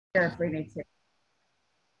All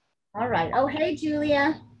right. Oh, hey,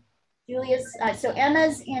 Julia. Julia's, so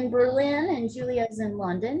Emma's in Berlin and Julia's in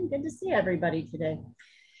London. Good to see everybody today.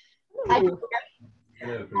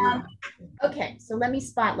 Okay, so let me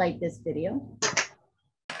spotlight this video.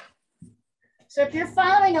 So if you're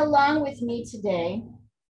following along with me today,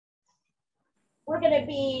 we're going to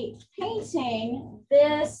be painting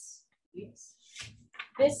this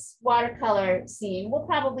watercolor scene. We'll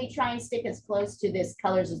probably try and stick as close to this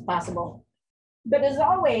colors as possible. But as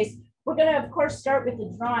always, we're going to, of course, start with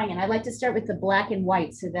the drawing. And I like to start with the black and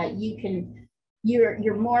white so that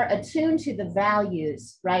you're more attuned to the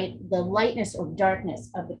values, right? The lightness or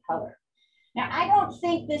darkness of the color. Now, I don't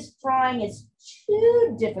think this drawing is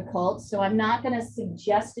too difficult, so I'm not going to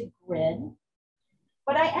suggest a grid.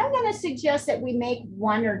 But I am going to suggest that we make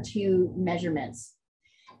one or two measurements.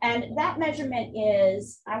 And that measurement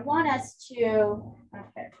is, I want us to,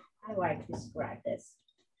 okay, how do I describe this?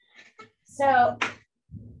 So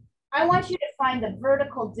I want you to find the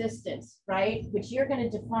vertical distance, right? Which you're going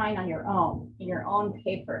to define on your own, in your own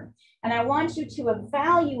paper. And I want you to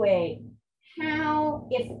evaluate how,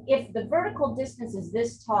 if the vertical distance is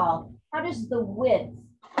this tall, how does the width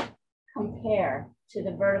compare to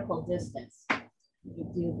the vertical distance?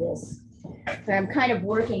 You do this. So I'm kind of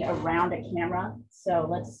working around a camera. So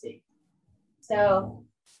let's see. So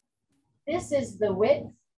this is the width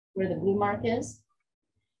where the blue mark is.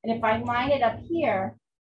 And if I line it up here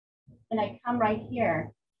and I come right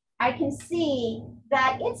here, I can see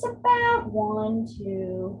that it's about 1,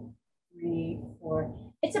 2, 3,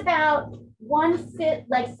 4. It's about 1/5,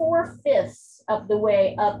 like 4/5 of the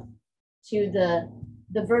way up to the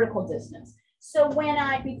vertical distance. So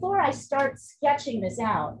before I start sketching this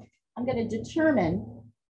out, I'm going to determine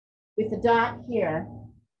with a dot here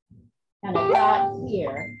and a dot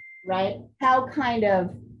here, right? How kind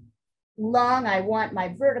of long I want my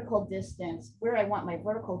vertical distance, where I want my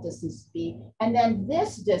vertical distance to be. And then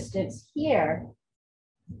this distance here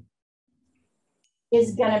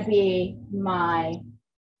is going to be my,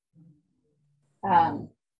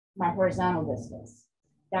 my horizontal distance.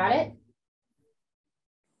 Got it?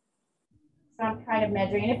 So I'm kind of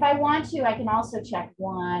measuring. And if I want to, I can also check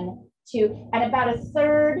 1, 2, and about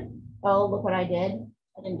 1/3. Oh, look what I did.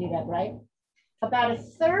 I didn't do that right. About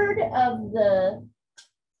 1/3 of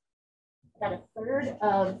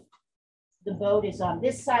the boat is on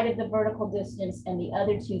this side of the vertical distance, and the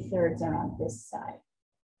other 2/3 are on this side.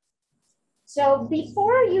 So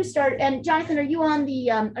before you start, and Jonathan, are you on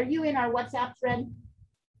the, are you in our WhatsApp thread?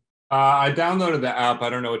 I downloaded the app. I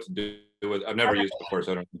don't know what to do with. I've never used it before,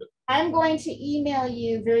 so I don't know. I'm going to email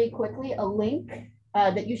you very quickly a link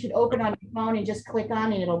that you should open on your phone and just click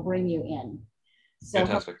on, and it'll bring you in. So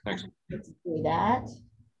fantastic. Thanks. Let's do that.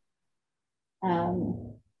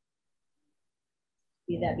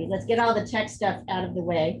 Let's get all the tech stuff out of the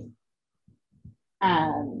way.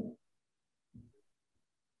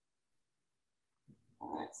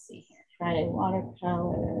 Let's see here. Try to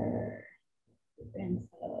watercolor.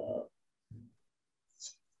 Info.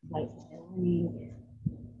 Light link.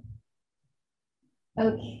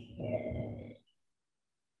 Okay.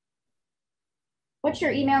 What's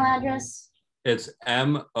your email address? It's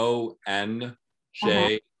MONJEEK.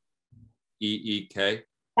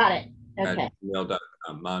 Got it. Okay.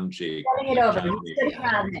 Manjeek. Sending it over. You're sitting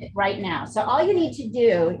on it right now. So all you need to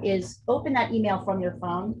do is open that email from your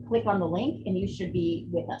phone, click on the link, and you should be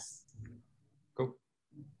with us. Cool.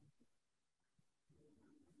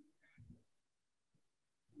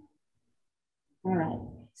 All right.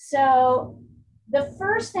 So the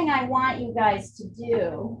first thing I want you guys to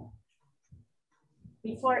do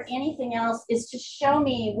before anything else is to show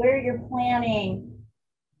me where you're planning.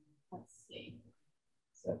 Let's see.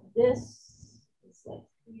 So this is like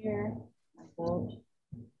here, my boat.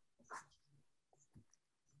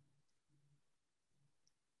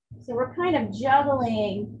 So we're kind of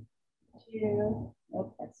juggling to,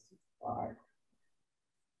 oh, that's too far.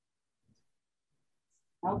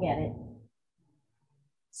 I'll get it.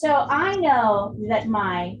 So I know that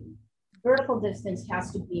my vertical distance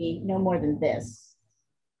has to be no more than this.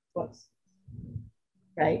 Whoops.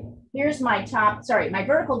 Right? Here's my top, sorry, my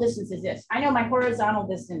vertical distance is this. I know my horizontal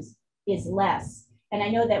distance is less. And I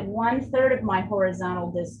know that 1/3 of my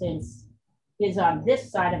horizontal distance is on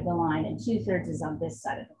this side of the line and 2/3 is on this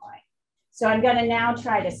side of the line. So I'm going to now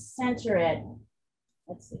try to center it.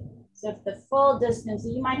 Let's see. So if the full distance,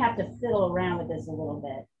 you might have to fiddle around with this a little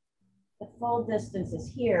bit. The full distance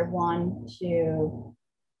is here, 1, 2,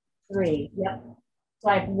 3. Yep. So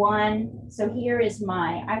I have 1. So here is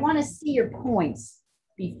I want to see your points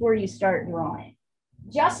before you start drawing,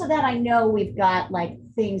 just so that I know we've got like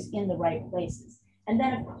things in the right places. And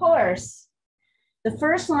then of course, the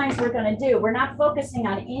first lines we're going to do, we're not focusing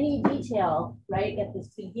on any detail, right, at this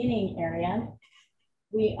beginning area.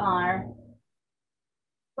 We are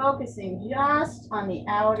focusing just on the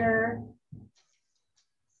outer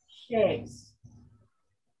shapes.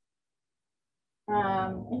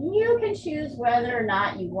 And you can choose whether or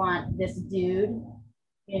not you want this dude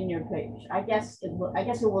in your picture. I guess it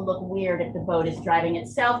will look weird if the boat is driving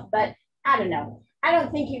itself, but I don't know. I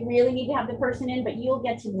don't think you really need to have the person in, but you'll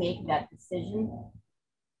get to make that decision.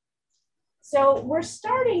 So we're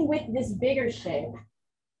starting with this bigger shape.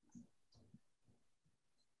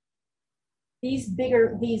 These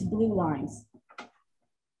blue lines.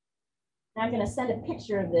 And I'm going to send a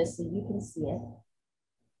picture of this so you can see it.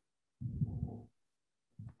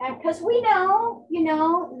 And because we know, you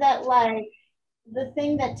know, that like the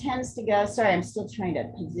thing that tends to go, sorry, I'm still trying to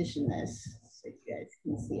position this so you guys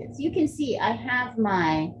can see it. So you can see I have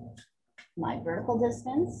my vertical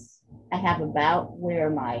distance. I have about where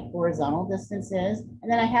my horizontal distance is.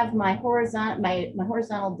 And then I have my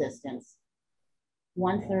horizontal distance,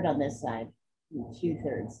 1/3 on this side, and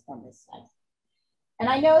 2/3 on this side. And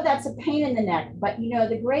I know that's a pain in the neck, but you know,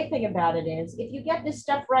 the great thing about it is if you get this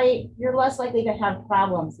stuff right, you're less likely to have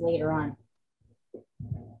problems later on.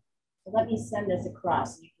 So let me send this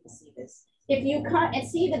across so you can see this. If you can't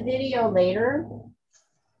see the video later,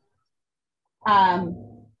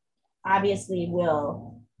 obviously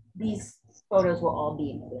these photos will all be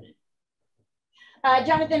included.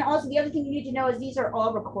 Jonathan, also the other thing you need to know is these are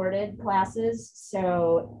all recorded classes.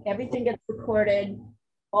 So everything gets recorded.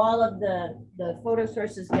 All of the photo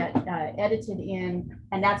sources get edited in,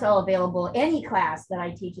 and that's all available. Any class that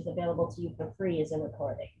I teach is available to you for free as a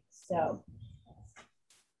recording. So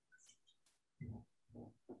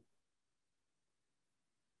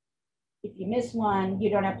if you miss one, you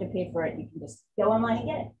don't have to pay for it. You can just go online and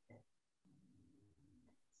get it.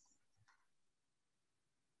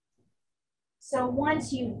 So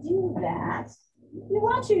once you do that, if you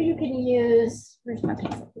want to, you can use, where's my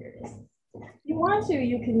pencil? Here it is. If you want to,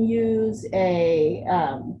 you can use a,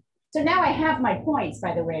 so now I have my points,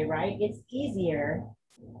 by the way, right? It's easier.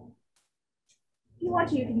 If you want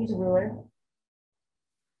to, you can use a ruler.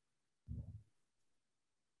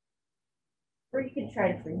 Or you can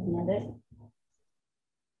try to freehand it.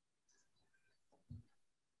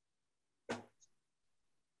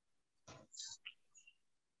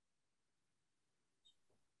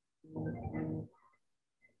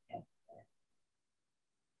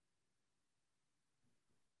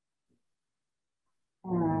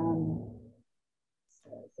 So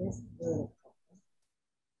this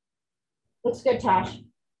looks good, Tosh.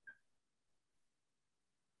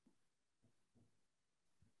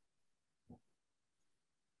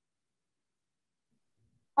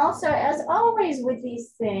 Also, as always with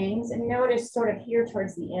these things, and notice sort of here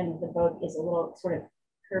towards the end, the boat is a little sort of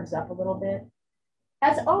curves up a little bit.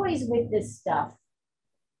 As always with this stuff,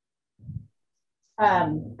 I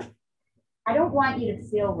don't want you to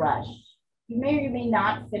feel rushed. You may or may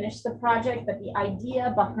not finish the project, but the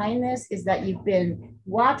idea behind this is that you've been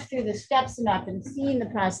walked through the steps enough and seen the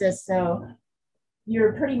process, so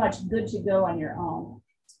you're pretty much good to go on your own.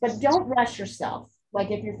 But don't rush yourself.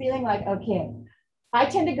 Like if you're feeling like, okay, I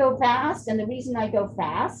tend to go fast, and the reason I go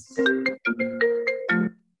fast is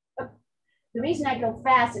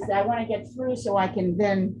that I want to get through so I can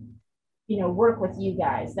then, you know, work with you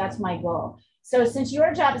guys. That's my goal. So since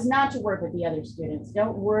your job is not to work with the other students,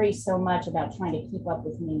 don't worry so much about trying to keep up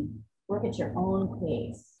with me. Work at your own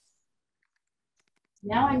pace.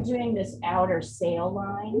 Now I'm doing this outer sail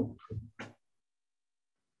line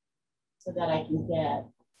so that I can get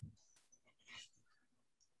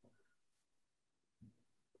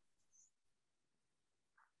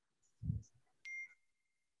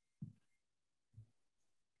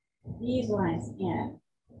these lines in.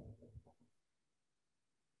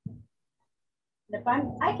 If I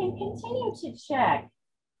can continue to check.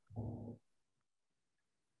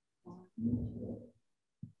 1, 2,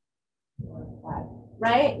 4, 5,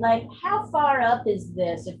 right? Like how far up is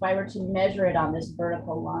this if I were to measure it on this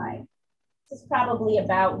vertical line? This is probably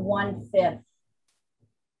about 1/5.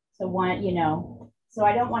 So one, you know, so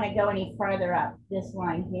I don't want to go any farther up this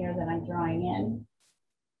line here that I'm drawing in.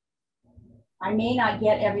 I may not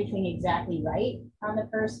get everything exactly right on the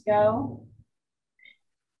first go.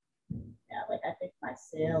 Yeah, like I think my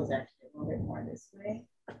sail is actually a little bit more this way.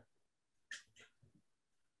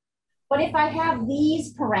 But if I have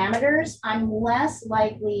these parameters, I'm less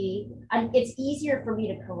likely, it's easier for me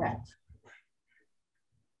to correct.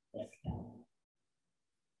 There we go.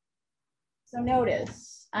 So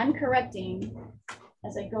notice, I'm correcting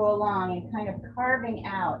as I go along and kind of carving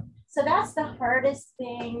out. So that's the hardest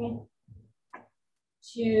thing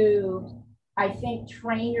to, I think,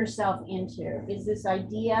 train yourself into, is this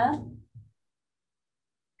idea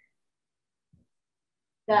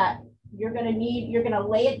that you're gonna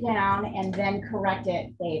lay it down and then correct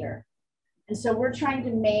it later. And so we're trying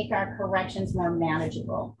to make our corrections more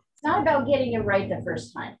manageable. It's not about getting it right the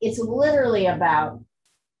first time. It's literally about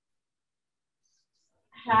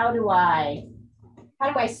how do I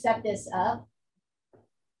set this up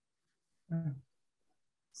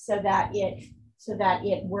so that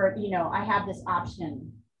it work, you know, I have this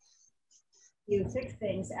option to fix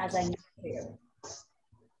things as I need to.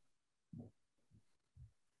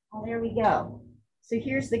 Oh, there we go. So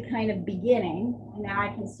here's the kind of beginning. And now I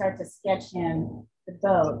can start to sketch in the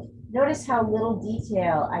boat. Notice how little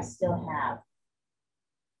detail I still have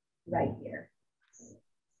right here.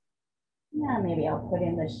 Yeah, maybe I'll put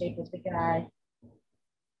in the shape of the guy.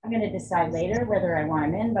 I'm going to decide later whether I want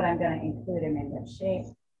him in, but I'm going to include him in the shape.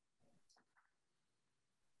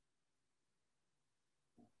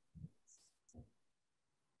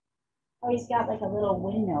 Oh, he's got like a little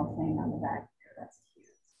windmill thing on the back here. That's cute.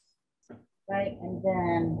 Right, and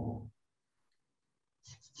then,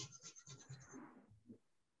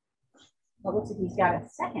 well, looks like he's got a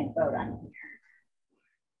second boat on here.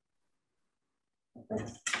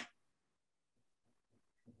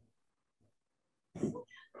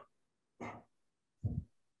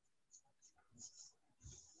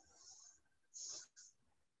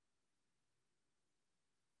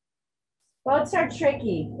 Boats are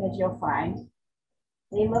tricky, as you'll find.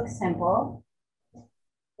 They look simple.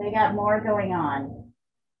 They got more going on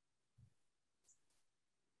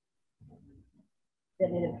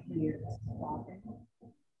than it appears often.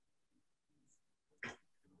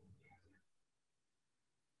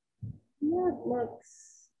 That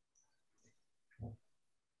looks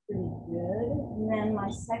pretty good. And then my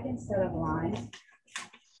second set of lines.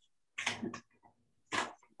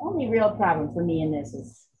 Only real problem for me in this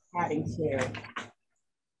is having to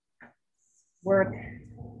work,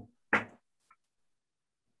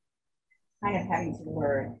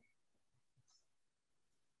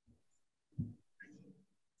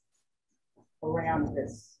 around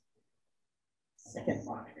this second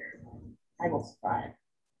line here. I will survive.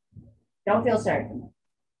 Don't feel sorry for me.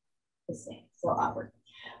 This thing, so awkward.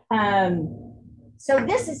 So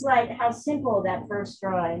this is like how simple that first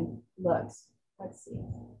drawing looks. Let's see.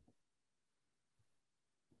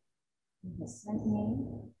 Sent me.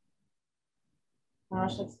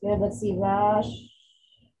 Rosh looks good. Let's see, Rosh.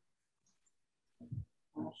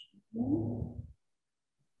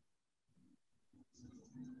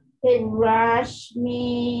 Hey,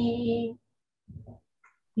 Rashmi,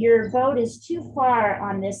 your boat is too far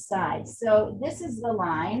on this side. So this is the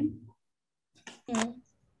line,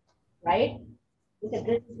 right? Look at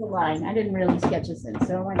this is the line. I didn't really sketch this in,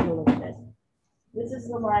 so I want you to look at this. This is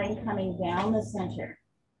the line coming down the center.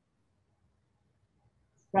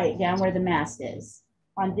 Right, down where the mast is.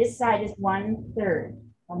 On this side is 1/3.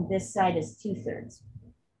 On this side is 2/3.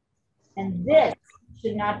 And this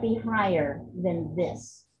should not be higher than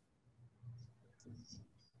this.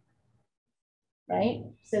 Right?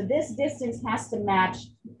 So this distance has to match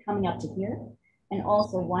coming up to here. And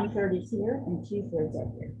also 1/3 is here and 2/3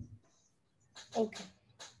 up here. Okay.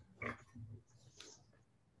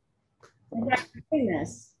 And by doing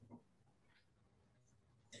this,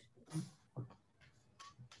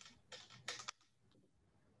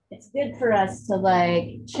 it's good for us to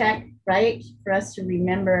like check, right? For us to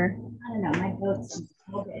remember, I don't know, my boat's a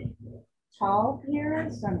little bit tall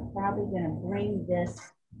here, so I'm probably gonna bring this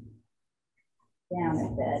down a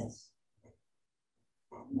bit.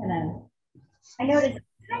 I noticed it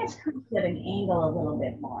kind of comes at an angle a little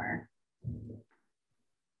bit more.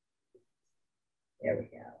 There we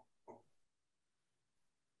go.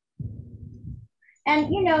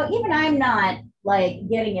 And you know, even I'm not like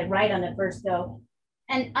getting it right on the first go.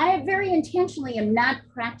 And I very intentionally am not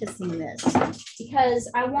practicing this because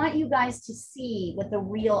I want you guys to see what the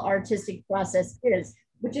real artistic process is,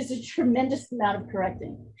 which is a tremendous amount of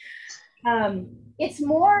correcting. It's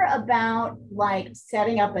more about like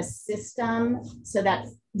setting up a system so that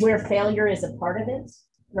where failure is a part of it,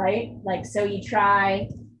 right? Like, so you try,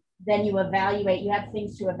 then you evaluate, you have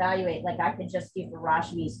things to evaluate, like I could just do for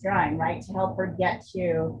Rashmi's drawing, right? To help her get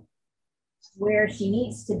to where she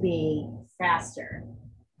needs to be faster.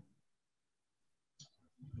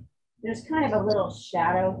 There's kind of a little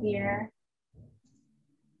shadow here.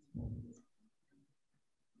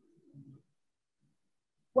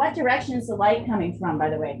 What direction is the light coming from, by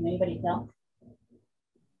the way? Can anybody tell?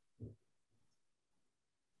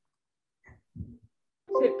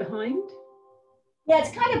 Is it behind? Yeah,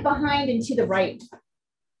 it's kind of behind and to the right,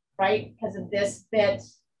 right? Because of this bit.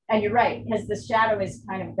 And you're right, because the shadow is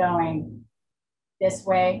kind of going this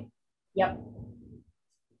way. Yep.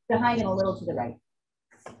 Behind and a little to the right.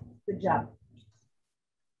 Good job.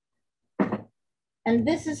 And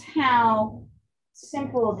this is how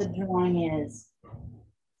simple the drawing is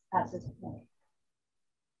at this point.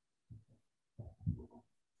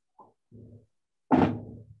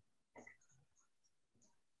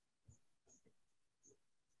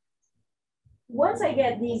 Once I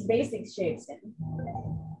get these basic shapes in,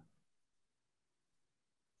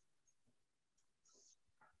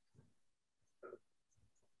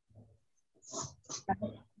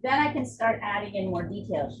 then I can start adding in more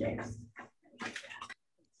detailed shapes.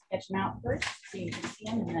 Sketch them out first so you can see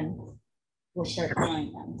them, and then we'll start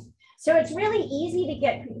drawing them. So it's really easy to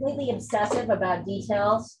get completely obsessive about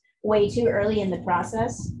details way too early in the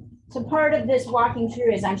process. So part of this walking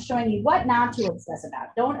through is I'm showing you what not to obsess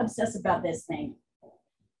about. Don't obsess about this thing.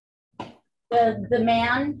 The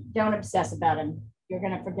man, don't obsess about him. You're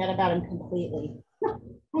going to forget about him completely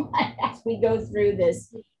as we go through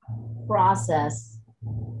this process.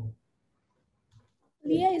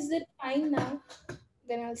 Leah, is it fine now?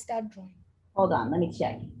 Then I'll start drawing. Hold on, let me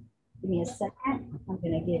check. Give me a second. I'm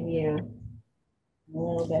going to give you a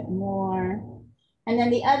little bit more. And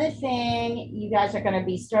then the other thing you guys are going to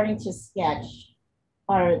be starting to sketch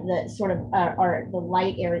are the sort of are the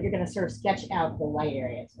light area. You're going to sort of sketch out the light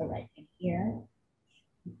areas. All right, and here,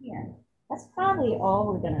 and here. That's probably all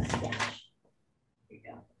we're going to sketch. Here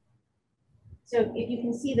you go. So if you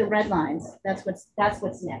can see the red lines, that's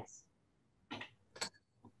what's next.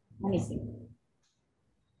 Let me see.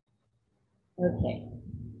 Okay.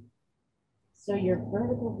 So your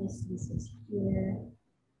vertical distance is here.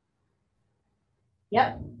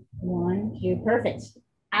 Yep. 1, 2, perfect.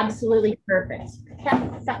 Absolutely perfect.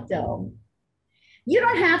 Perfecto. You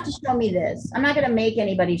don't have to show me this. I'm not going to make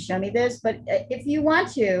anybody show me this, but if you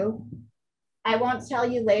want to, I won't tell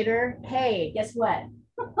you later, hey, guess what?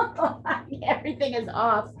 Everything is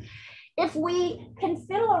off. If we can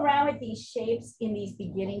fiddle around with these shapes in these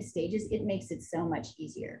beginning stages, it makes it so much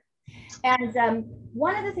easier. And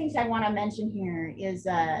one of the things I want to mention here is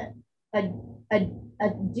a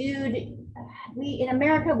dude. In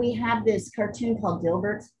America, we have this cartoon called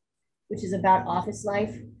Dilbert, which is about office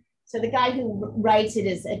life. So the guy who writes it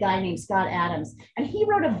is a guy named Scott Adams. And he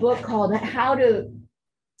wrote a book called How to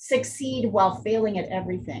Succeed While Failing at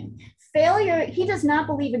Everything. Failure, he does not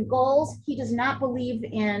believe in goals. He does not believe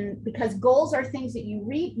in, because goals are things that you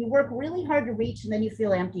work really hard to reach and then you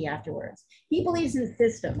feel empty afterwards. He believes in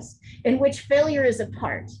systems in which failure is a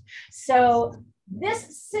part. So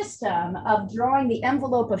this system of drawing the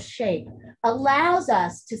envelope of shape allows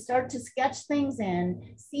us to start to sketch things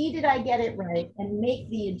in, see did I get it right, and make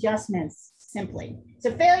the adjustments simply.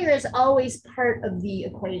 So failure is always part of the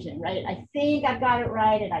equation, right? I think I've got it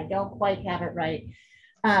right and I don't quite have it right.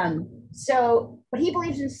 But he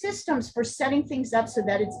believes in systems for setting things up so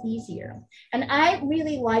that it's easier. And I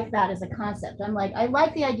really like that as a concept. I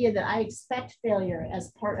like the idea that I expect failure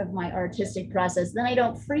as part of my artistic process. Then I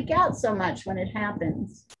don't freak out so much when it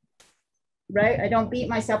happens, right? I don't beat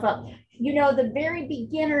myself up. You know, the very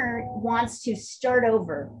beginner wants to start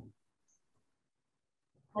over.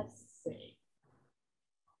 Let's see.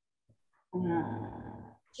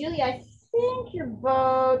 Julie, I think your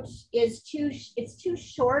boat is too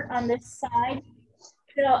short on this side.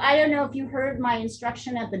 So I don't know if you heard my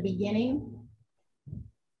instruction at the beginning.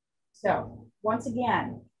 So once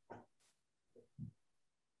again,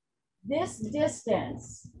 this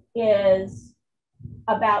distance is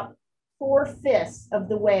about 4/5 of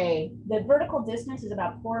the way. The vertical distance is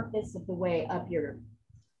about 4/5 of the way up your,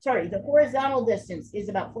 sorry, the horizontal distance is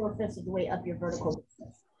about 4/5 of the way up your vertical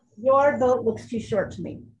distance. Your boat looks too short to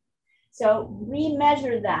me. So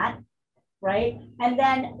remeasure that, right? And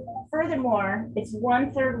then furthermore, it's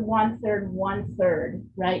 1/3, 1/3, 1/3,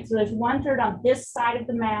 right? So there's 1/3 on this side of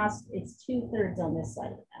the mast. It's 2/3 on this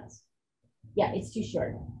side of the mast. Yeah, it's too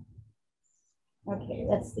short. Okay,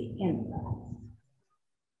 let's see.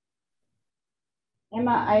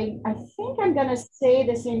 Emma, I think I'm gonna say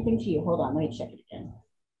the same thing to you. Hold on, let me check it again.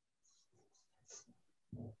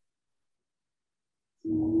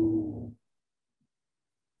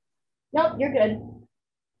 Nope, you're good.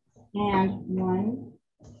 And 1,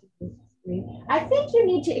 2, 3. I think you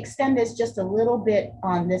need to extend this just a little bit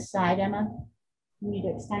on this side, Emma. You need to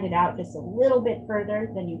extend it out just a little bit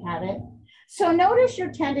further than you have it. So notice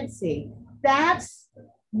your tendency. That's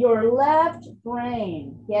your left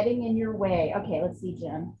brain getting in your way. Okay, let's see,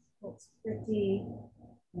 Jen. That's pretty.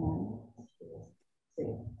 1, 2,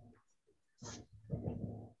 3.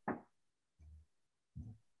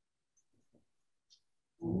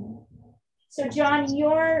 So John,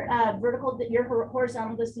 your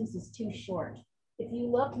horizontal distance is too short. If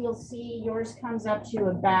you look, you'll see yours comes up to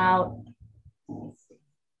about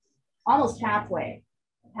almost halfway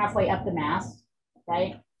up the mast,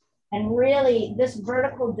 right? And really, this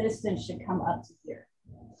vertical distance should come up to here.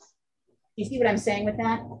 You see what I'm saying with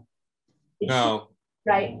that? No.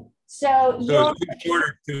 Right. So it's too short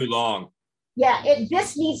or too long? Yeah,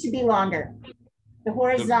 this needs to be longer. The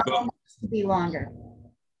horizontal needs to be longer.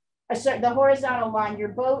 Sorry, the horizontal line,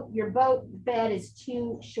 your boat bed is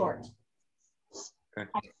too short. Okay.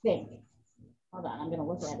 I think. Hold on, I'm gonna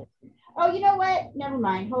look at it. Oh, you know what? Never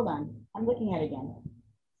mind. Hold on. I'm looking at it again.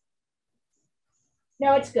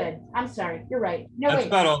 No, it's good. I'm sorry. You're right. No, that's wait.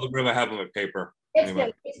 about all the room I have on my paper. It's anyway.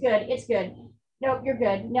 Good. It's good. It's good. Nope, you're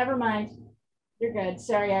good. Never mind. You're good.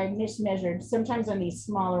 Sorry, I mismeasured. Sometimes on these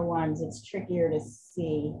smaller ones, it's trickier to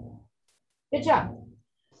see. Good job.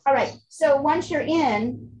 All right. So once you're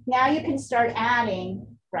in, now you can start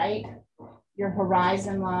adding, right? Your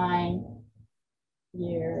horizon line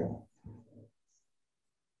here.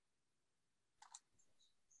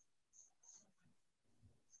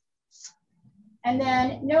 And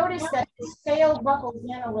then notice that the sail buckles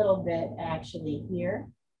in a little bit actually here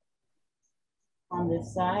on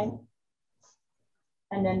this side.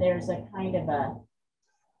 And then there's a kind of a,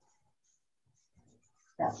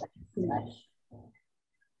 that's too much.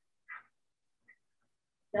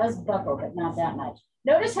 It does buckle, but not that much.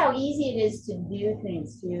 Notice how easy it is to do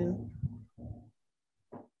things too.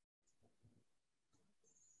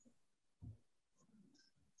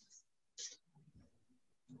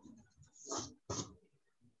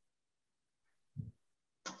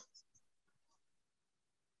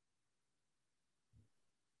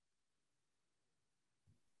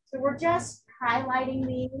 So we're just highlighting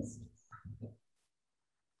these.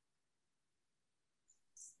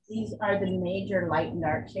 These are the major light and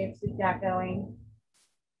dark shapes we've got going.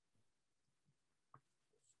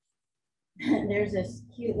 There's this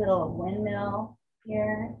cute little windmill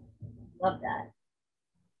here. Love that.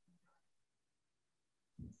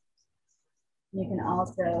 You can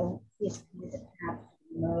also see it's attached to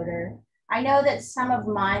the motor. I know that some of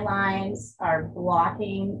my lines are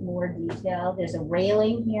blocking more detail. There's a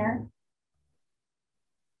railing here.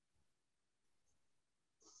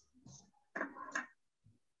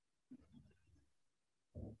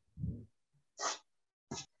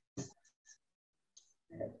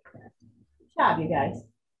 Good job, you guys.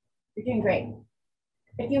 You're doing great.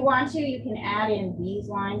 If you want to, you can add in these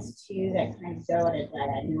lines too that kind of go at a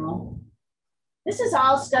diagonal. This is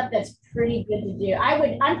all stuff that's pretty good to do.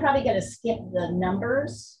 I'm probably going to skip the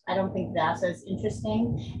numbers. I don't think that's as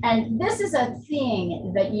interesting. And this is a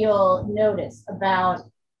thing that you'll notice about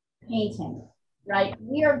painting, right?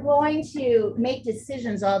 We are going to make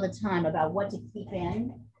decisions all the time about what to keep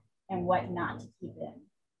in and what not to keep in.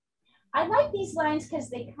 I like these lines because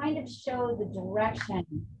they kind of show the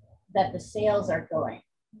direction that the sails are going.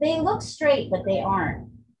 They look straight, but they aren't.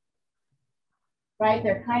 Right?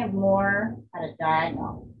 They're kind of more at a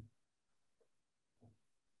diagonal.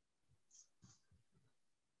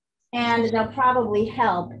 And they'll probably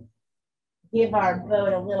help give our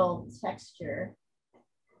boat a little texture.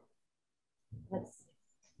 Let's see.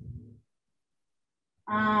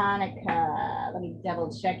 Annika, let me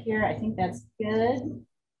double check here. I think that's good.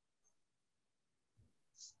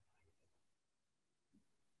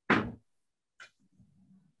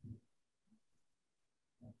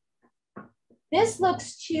 This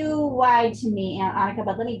looks too wide to me, Annika,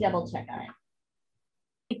 but let me double check on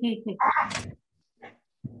it.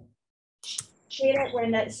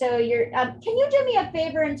 So you're, can you do me a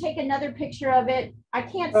favor and take another picture of it? I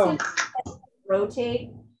can't see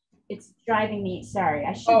rotate. It's driving me, sorry.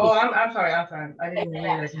 I should I'm sorry. I didn't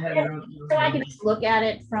realize you had it. So I can just look at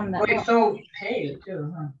it from the. Oh, it's so pale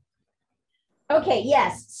too, huh? Okay,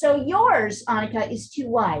 yes. So yours, Annika, is too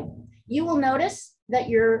wide. You will notice that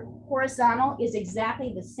your horizontal is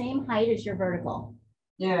exactly the same height as your vertical.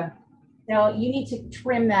 Yeah. So you need to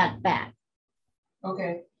trim that back.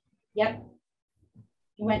 Okay. Yep.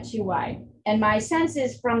 You went too wide. And my sense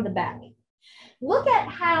is from the back. Look at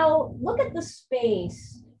the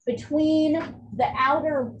space between the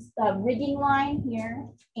outer rigging line here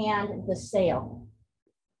and the sail,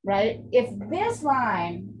 right? If this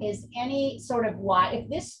line is any sort of wide, if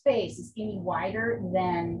this space is any wider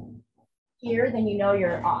than here, then you know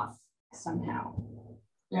you're off somehow.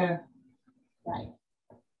 Yeah. Right.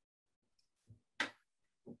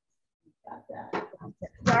 Got that.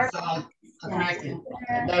 Dark. So I'll correct it.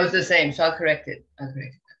 That was the same, so I'll correct it.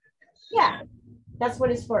 Yeah, that's what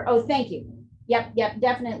it's for. Oh, thank you. Yep,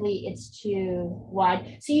 definitely it's too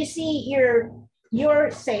wide. So you see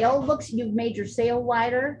your sail looks, you've made your sail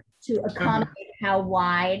wider to accommodate how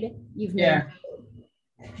wide you've made. Yeah.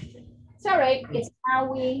 It's all right. It's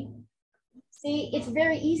how we see. It's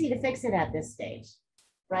very easy to fix it at this stage,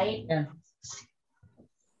 right? Yeah.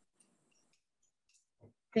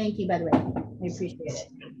 Thank you, by the way. I appreciate it.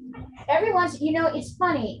 Everyone's, you know, it's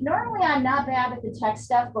funny. Normally, I'm not bad at the tech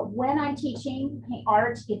stuff, but when I'm teaching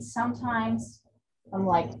art, it's sometimes I'm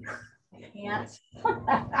like, I can't.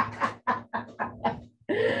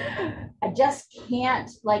 I just can't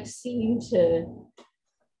like seem to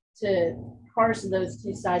parse those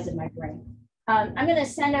two sides of my brain. I'm going to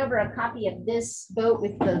send over a copy of this boat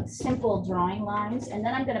with the simple drawing lines, and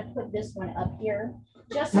then I'm going to put this one up here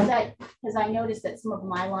just so that, because I noticed that some of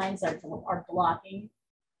my lines are blocking,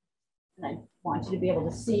 and I want you to be able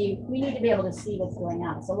to see. We need to be able to see what's going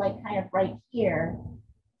on. So, like, kind of right here,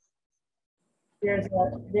 there's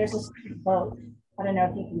a boat. I don't know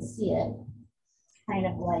if you can see it. It's kind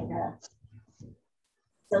of like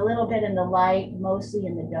it's a little bit in the light, mostly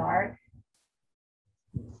in the dark.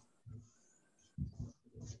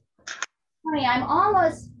 Honey,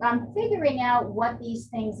 I'm figuring out what these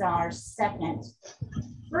things are second.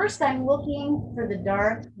 First, I'm looking for the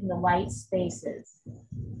dark and the light spaces.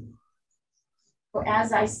 So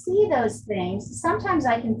as I see those things, sometimes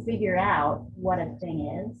I can figure out what a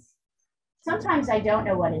thing is. Sometimes I don't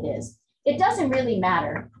know what it is. It doesn't really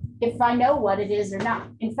matter if I know what it is or not.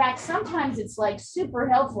 In fact, sometimes it's like super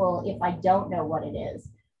helpful if I don't know what it is.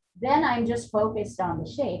 Then I'm just focused on the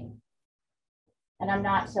shape. And I'm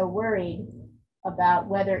not so worried about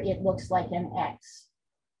whether it looks like an X.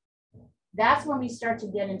 That's when we start to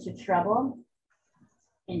get into trouble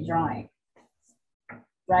in drawing,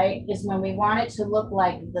 right? Is when we want it to look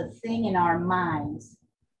like the thing in our minds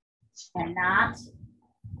and not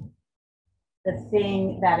the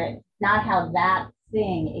thing not how that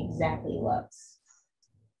thing exactly looks.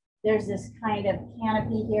 There's this kind of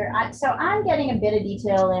canopy here. So I'm getting a bit of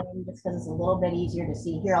detail in just because it's a little bit easier to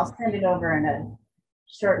see. Here, I'll send it over in a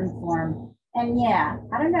shortened form. And yeah,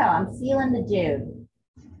 I don't know, I'm feeling the dude.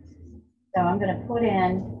 So I'm gonna put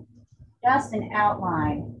in just an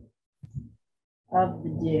outline of the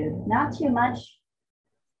dude, not too much.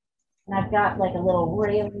 And I've got like a little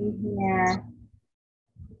railing here,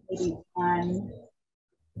 maybe 1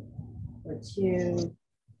 or 2,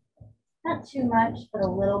 not too much, but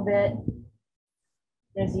a little bit.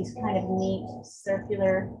 There's these kind of neat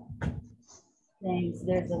circular things.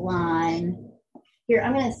 There's a line. Here,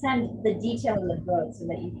 I'm going to send the detail in the boat so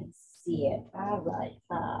that you can see it. All right,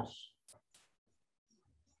 Tosh.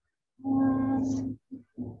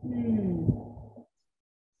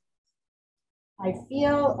 I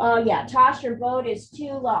feel, oh yeah, Tosh, your boat is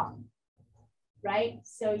too long, right?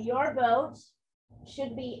 So your boat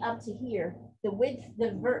should be up to here. The width,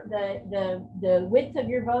 the width of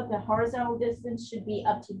your boat, the horizontal distance should be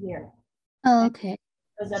up to here. Oh, okay.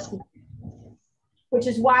 Goes up to here. Which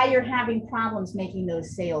is why you're having problems making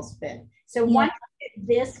those sails fit. So Yeah. once you get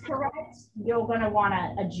this correct, you're going to want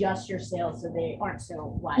to adjust your sails so they aren't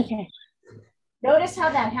so wide. Okay. Notice how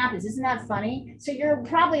that happens. Isn't that funny? So you're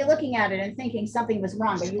probably looking at it and thinking something was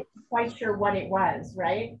wrong, but you're not quite sure what it was,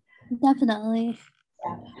 right? Definitely.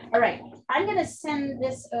 Yeah. All right. I'm going to send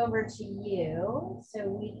this over to you so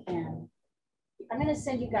we can, I'm going to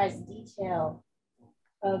send you guys detail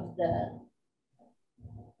of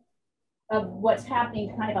what's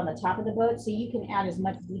happening kind of on the top of the boat, so you can add as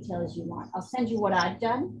much detail as you want. I'll send you what I've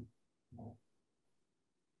done.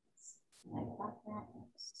 I got that.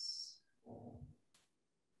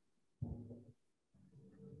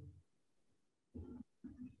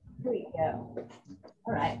 Here we go.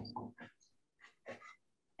 All right.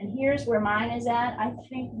 And here's where mine is at. I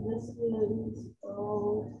think this is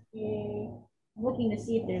okay. I'm looking to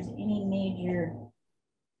see if there's any major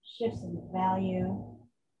shifts in value.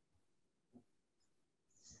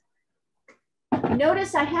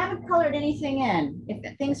 Notice I haven't colored anything in.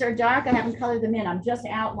 If things are dark, I haven't colored them in. I'm just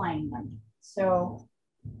outlining them. So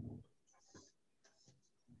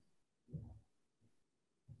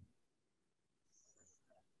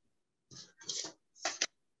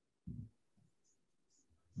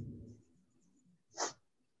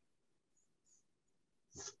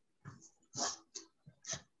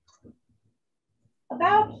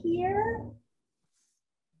about here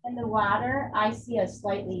in the water, I see a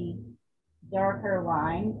slightly darker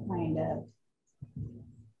line, kind of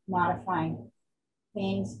modifying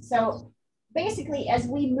things. So basically, as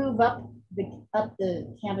we move up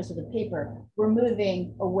the canvas of the paper, we're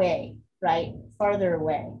moving away, right? Farther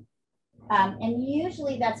away. And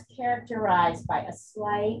usually that's characterized by a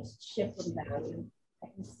slight shift in value. I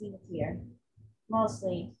can see it here.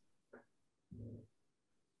 Mostly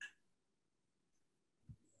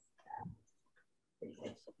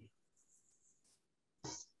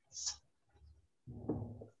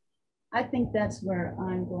I think that's where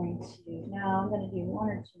I'm going to, now I'm going to do one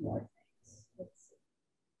or two more things. Let's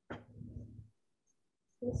see.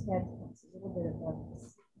 This head comes a little bit above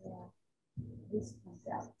this. Yeah. This comes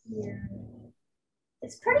out here.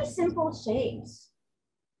 It's pretty simple shapes,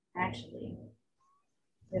 actually.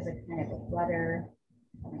 There's a kind of a flutter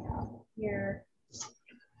coming out here.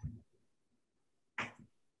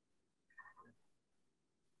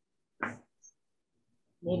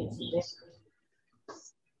 Maybe too big.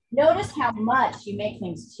 Notice how much you make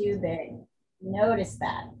things too big. Notice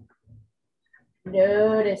that.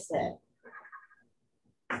 Notice it.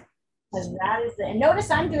 Because that is it. And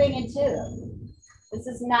notice I'm doing it too. This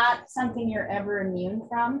is not something you're ever immune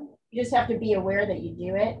from. You just have to be aware that you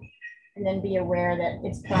do it, and then be aware that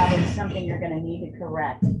it's probably something you're going to need to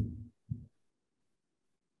correct.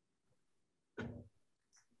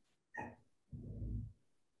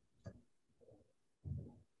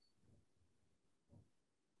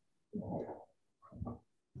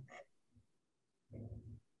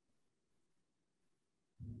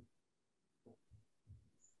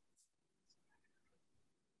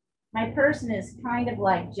 My person is kind of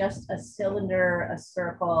like just a cylinder, a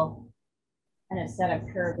circle, and a set of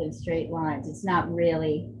curved and straight lines. It's not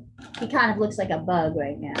really, he kind of looks like a bug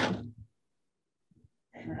right now.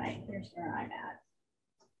 All right, here's where I'm at.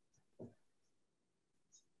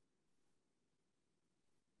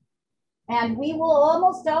 And we will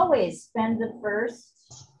almost always spend the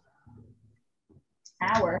first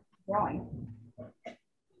hour drawing.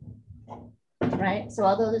 Right, so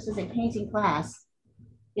although this is a painting class,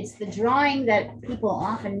 it's the drawing that people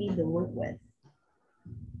often need to work with.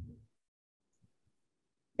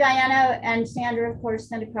 Diana and Sandra, of course,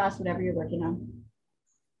 send across whatever you're working on.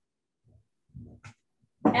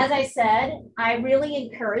 As I said, I'm really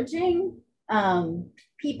encouraging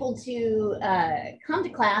people to come to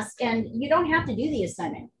class, and you don't have to do the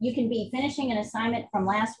assignment. You can be finishing an assignment from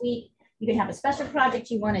last week. You can have a special project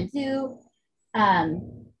you want to do.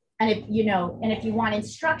 And if you want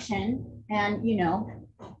instruction and,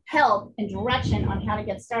 help and direction on how to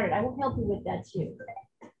get started, I will help you with that too.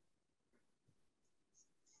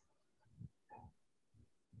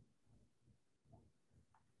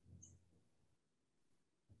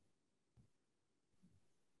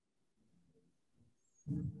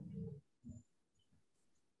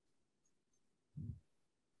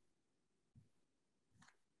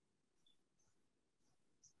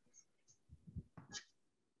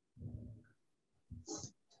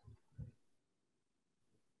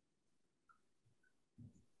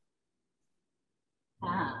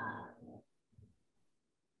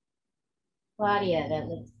 Claudia, that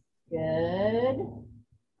looks good.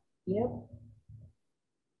 Yep.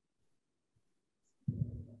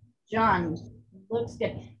 John, looks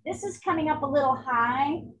good. This is coming up a little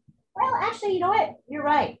high. Well, actually, you know what? You're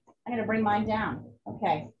right. I'm going to bring mine down.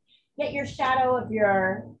 Okay. Get your shadow of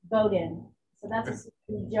your boat in. So that's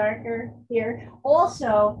darker here.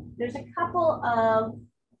 Also, there's a couple of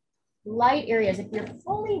light areas. If you're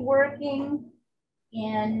fully working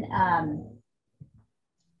in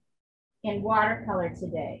watercolor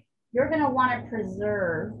today, you're going to want to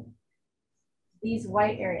preserve these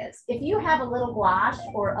white areas. If you have a little gouache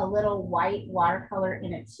or a little white watercolor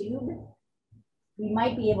in a tube, we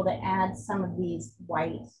might be able to add some of these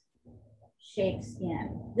white shapes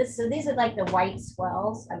in. So these are like the white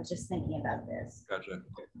swells. I was just thinking about this. Gotcha.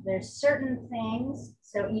 There's certain things,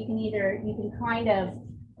 so you can kind of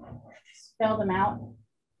spell them out.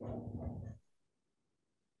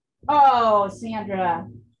 Oh, Sandra.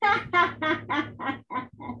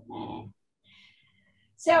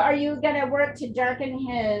 So are you going to work to darken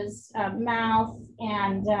his mouth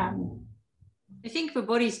and... I think the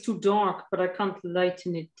body is too dark, but I can't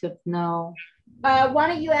lighten it up now. Why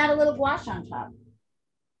don't you add a little gouache on top?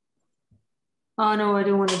 Oh, no, I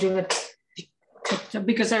don't want to do it.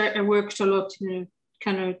 Because I worked a lot in a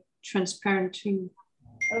kind of transparent thing.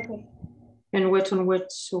 Okay. And wet on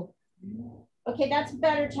wet, so. Okay, that's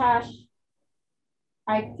better, Tosh.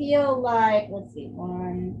 I feel like, let's see,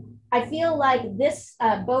 I feel like this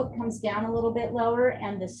boat comes down a little bit lower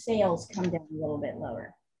and the sails come down a little bit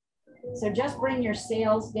lower. So just bring your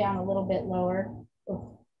sails down a little bit lower.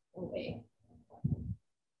 Oh, okay.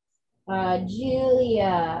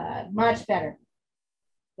 Julia, much better.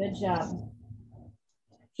 Good job.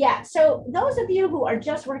 Yeah, so those of you who are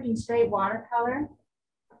just working straight watercolor,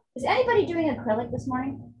 is anybody doing acrylic this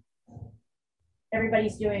morning?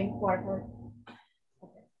 Everybody's doing watercolor?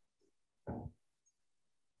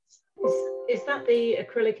 Is that the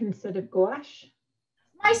acrylic instead of gouache?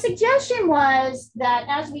 My suggestion was that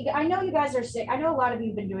I know you guys are sick. I know a lot of you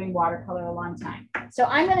have been doing watercolor a long time. So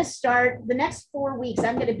I'm going to start the next 4 weeks.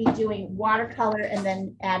 I'm going to be doing watercolor and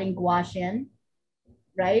then adding gouache in,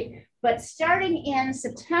 right? But starting in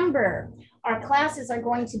September, our classes are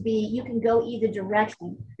going to be, you can go either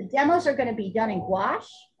direction. The demos are going to be done in gouache,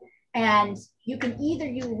 and you can either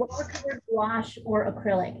use watercolor, gouache, or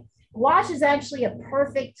acrylic. Gouache is actually a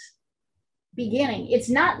perfect beginning. It's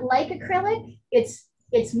not like acrylic.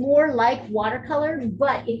 It's more like watercolor,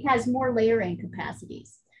 but it has more layering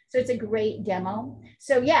capacities. So it's a great demo.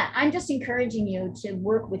 So yeah, I'm just encouraging you to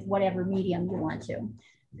work with whatever medium you want to,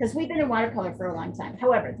 because we've been in watercolor for a long time.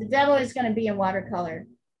 However, the demo is going to be in watercolor,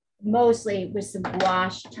 mostly with some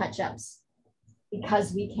gouache touch-ups,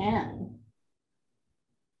 because we can.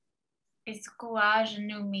 Is gouache a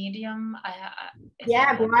new medium?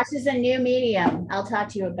 Yeah, gouache is a new medium. I'll talk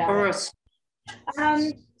to you about For it. us.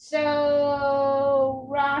 So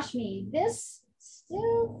Rashmi, this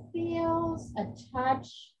still feels a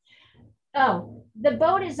touch. Oh, the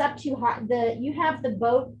boat is up too high. You have the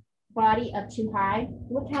boat body up too high.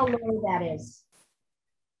 Look how low that is.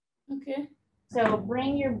 Okay. So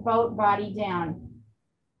bring your boat body down.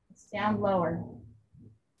 It's down lower.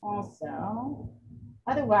 Also,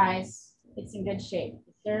 otherwise, it's in good shape.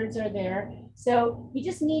 The thirds are there. So you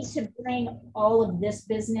just need to bring all of this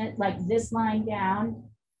business, like this line down,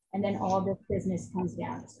 and then all this business comes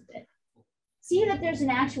down just a bit. See that there's an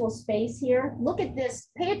actual space here. Look at this.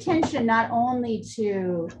 Pay attention not only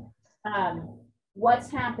to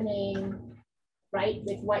what's happening, right,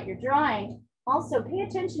 with what you're drawing, also pay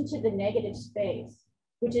attention to the negative space,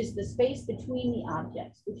 which is the space between the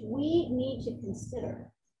objects, which we need to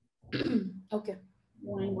consider. Okay.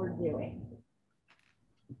 When we're doing.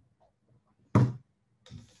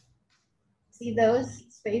 See those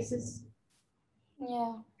spaces?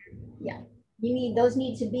 Yeah. Yeah, those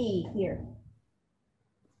need to be here.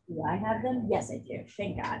 Do I have them? Yes, I do.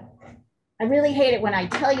 Thank God. I really hate it when I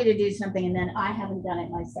tell you to do something and then I haven't done it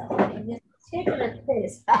myself. In this particular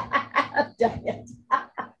case, I have done it.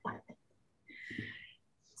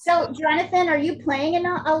 So, Jonathan, are you playing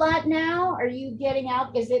a lot now? Are you getting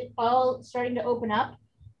out? Is it all starting to open up?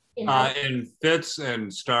 In fits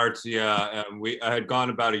and starts, yeah. I had gone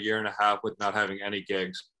about 1.5 years with not having any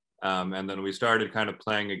gigs. And then we started kind of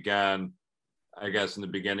playing again, I guess in the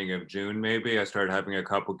beginning of June, maybe. I started having a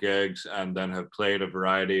couple gigs and then have played a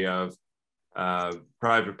variety of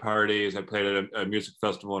private parties. I played at a music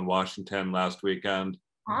festival in Washington last weekend.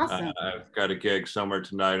 Awesome. I've got a gig somewhere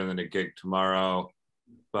tonight and then a gig tomorrow.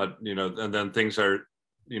 But, and then things are,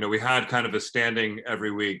 we had kind of a standing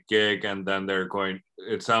every week gig, and then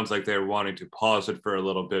it sounds like they're wanting to pause it for a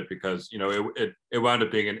little bit because, it wound up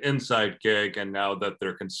being an inside gig. And now that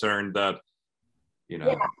they're concerned that,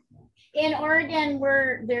 Yeah. In Oregon,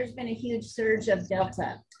 there's been a huge surge of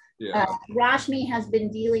Delta. Yeah. Rashmi has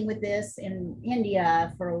been dealing with this in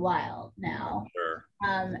India for a while now. Sure.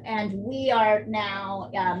 And we are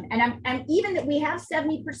now, and I'm even that we have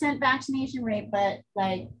 70% vaccination rate, but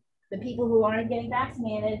like the people who aren't getting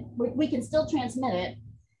vaccinated, we can still transmit it.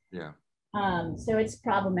 Yeah. So it's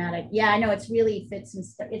problematic. Yeah, I know it's really fits and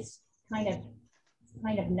it's kind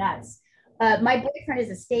of nuts. My boyfriend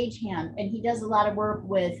is a stagehand and he does a lot of work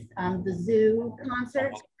with the zoo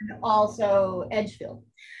concerts and also Edgefield.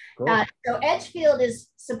 Cool. So Edgefield is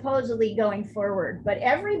supposedly going forward, but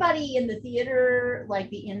everybody in the theater, like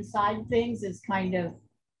the inside things is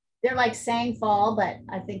they're like saying fall, but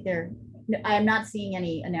I think I'm not seeing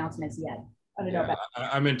any announcements yet. I don't know about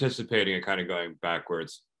I'm anticipating it kind of going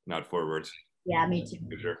backwards, not forwards. Yeah, me too.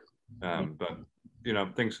 For sure. But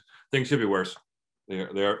things should be worse.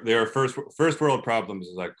 They are first world problems,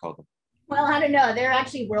 as I call them. Well, I don't know. They're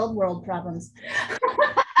actually world problems.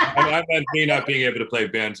 I meant me not being able to play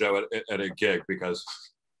banjo at a gig because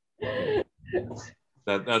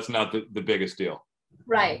that's not the biggest deal.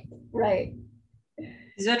 Right.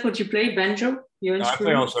 Is that what you play, banjo? I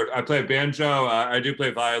play all sorts. I play banjo. I do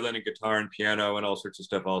play violin and guitar and piano and all sorts of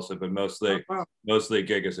stuff also, but mostly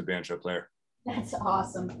gig as a banjo player. That's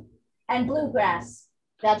awesome. And bluegrass.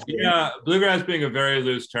 Bluegrass being a very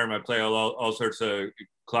loose term. I play all sorts of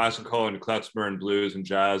classical and klezmer and blues and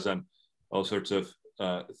jazz and all sorts of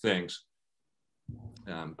things.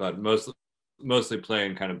 But mostly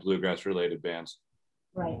playing kind of bluegrass related bands.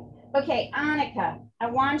 Right. Okay, Annika, I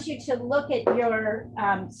want you to look at your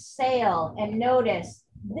sail and notice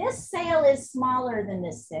this sail is smaller than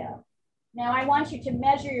this sail. Now I want you to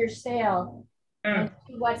measure your sail and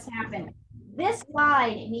see what's happened. This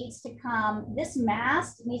line this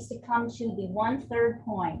mast needs to come to the 1/3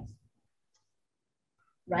 point.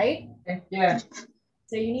 Right? Yeah.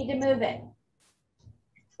 So you need to move it.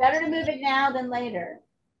 Better to move it now than later.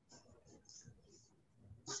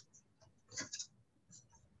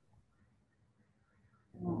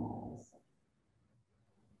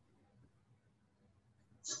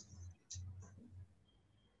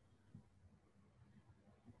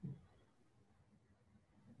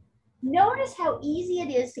 Notice how easy it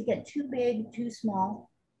is to get too big, too small.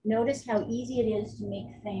 Notice how easy it is to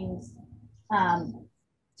make things,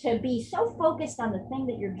 to be so focused on the thing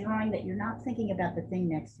that you're drawing that you're not thinking about the thing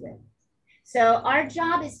next to it. So our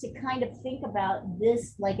job is to kind of think about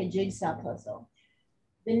this like a jigsaw puzzle.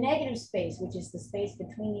 The negative space, which is the space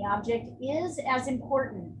between the object, is as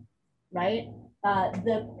important, right?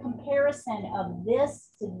 The comparison of this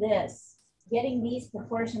to this, getting these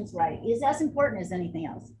proportions right, is as important as anything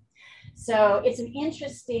else. So it's an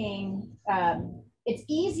interesting, it's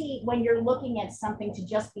easy when you're looking at something to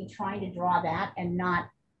just be trying to draw that and not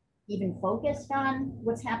even focused on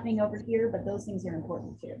what's happening over here, but those things are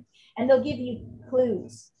important too. And they'll give you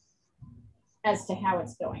clues as to how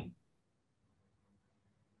it's going.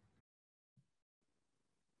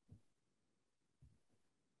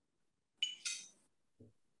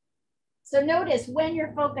 So notice when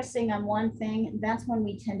you're focusing on one thing, that's when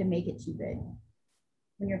we tend to make it too big.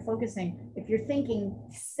 When you're focusing, if you're thinking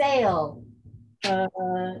sail,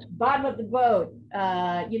 bottom of the boat,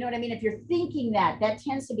 you know what I mean? If you're thinking that, that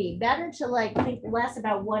tends to be better to like think less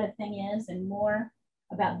about what a thing is and more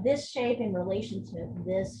about this shape in relation to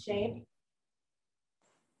this shape,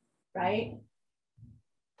 right?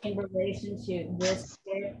 In relation to this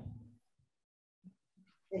shape,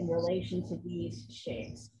 in relation to these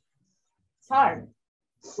shapes. It's hard.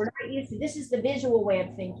 We're not used to, this is the visual way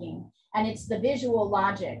of thinking. And it's the visual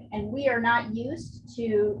logic. And we are not used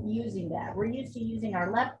to using that. We're used to using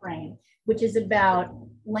our left brain, which is about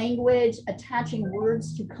language, attaching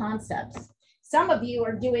words to concepts. Some of you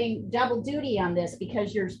are doing double duty on this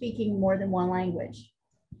because you're speaking more than one language.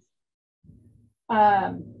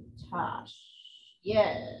 Tosh,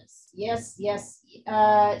 yes, yes, yes.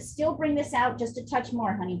 Still bring this out just a touch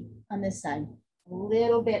more, honey, on this side. A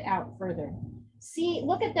little bit out further. See,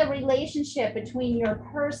 look at the relationship between your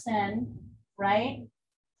person, right?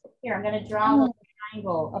 Here, I'm going to draw a little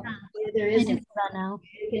triangle. There isn't. You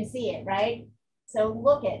can see it, right? So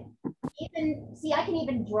look at, even, see, I can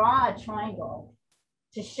even draw a triangle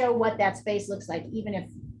to show what that space looks like, even if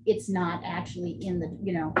it's not actually in the,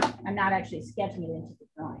 you know, I'm not actually sketching it into the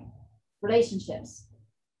drawing. Relationships.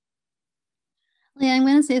 Leah, I'm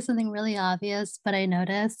going to say something really obvious, but I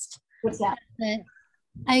noticed. What's that?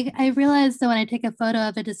 I realized that when I take a photo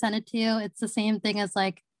of it to send it to you, it's the same thing as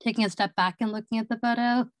like taking a step back and looking at the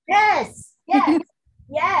photo. Yes, yes,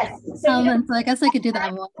 yes. So, so I guess I could do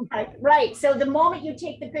that one. Right. So the moment you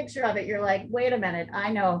take the picture of it, you're like, wait a minute,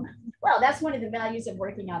 I know. Well, that's one of the values of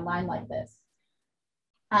working online like this.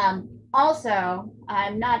 Also,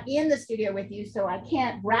 I'm not in the studio with you, so I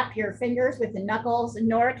can't wrap your fingers with the knuckles,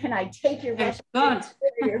 nor can I take your brush. God.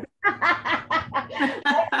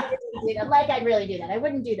 Like I really do that. I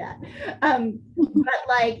wouldn't do that. But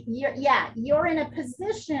like, you're in a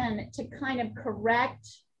position to kind of correct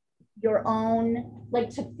your own, like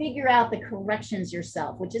to figure out the corrections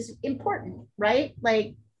yourself, which is important, right?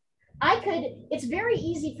 Like it's very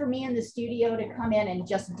easy for me in the studio to come in and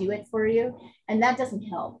just do it for you. And that doesn't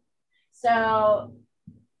help. So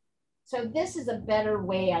this is a better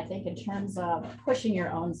way, I think, in terms of pushing your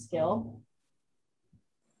own skill.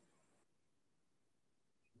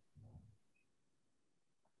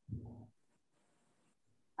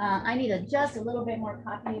 I need just a little bit more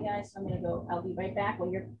coffee, you guys. So I'm gonna go, I'll be right back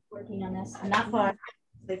while you're working on this. I'm not far.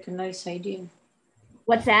 Like a nice idea.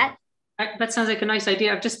 What's that? That sounds like a nice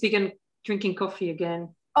idea. I've just begun drinking coffee again.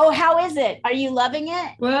 Oh, how is it? Are you loving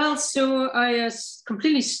it? Well, so I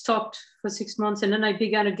completely stopped for 6 months and then I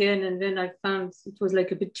began again. And then I found it was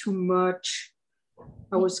like a bit too much.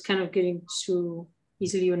 I was kind of getting too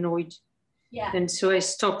easily annoyed. Yeah. And so I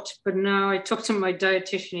stopped, but now I talked to my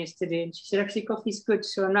dietitian yesterday and she said, actually coffee's good.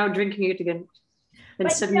 So I'm now drinking it again. And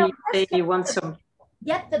but suddenly you want some.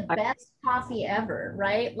 Get the best coffee ever,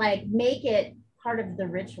 right? Like make it part of the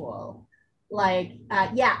ritual. Like,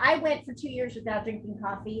 yeah, I went for 2 years without drinking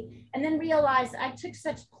coffee and then realized I took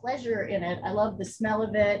such pleasure in it. I love the smell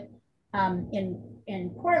of it. In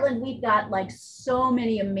Portland, we've got like so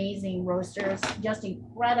many amazing roasters, just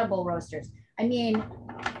incredible roasters. I mean,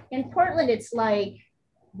 in Portland, it's like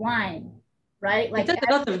wine, right? Like it has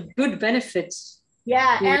a lot of good benefits.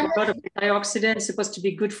 Yeah, and a lot of antioxidants supposed to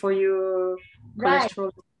be good for your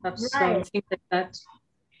cholesterol, right. Things like that.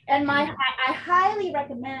 And I highly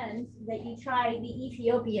recommend that you try the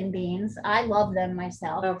Ethiopian beans. I love them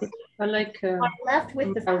myself. I like. I'm left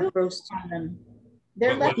with the fruit on them.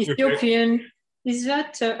 They're What's like, your favorite- Ethiopian. Is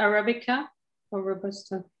that Arabica or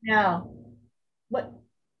Robusta? no.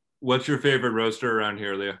 What's your favorite roaster around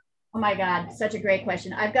here, Leah? Oh my God, such a great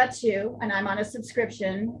question. I've got two and I'm on a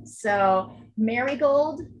subscription. So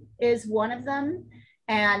Marigold is one of them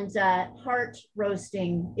and Heart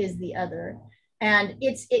Roasting is the other. And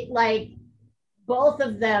it like both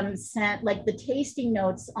of them sent like the tasting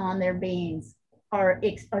notes on their beans are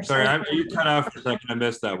Sorry, you cut off for a second. I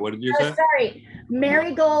missed that. What did you say? Sorry,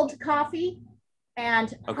 Marigold Coffee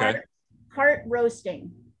and Okay. Heart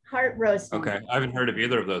Roasting. Heart Roasting. Okay, I haven't heard of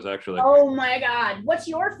either of those actually. Oh my God, what's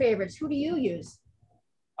your favorites? Who do you use?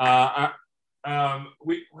 What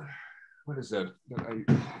is that?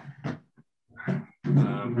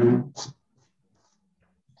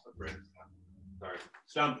 Sorry,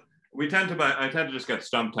 Stump. I tend to just get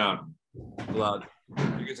Stumptown a lot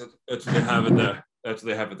because that's what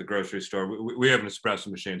they have at the grocery store. We have an espresso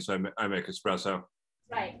machine, so I make espresso.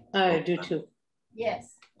 Right. I do too.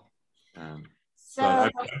 Yes. So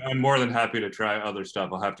I'm more than happy to try other stuff.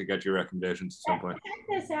 I'll have to get your recommendations at some point. Check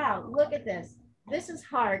this out. Look at this. This is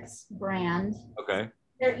Heart's brand. Okay.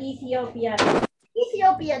 They're Ethiopia.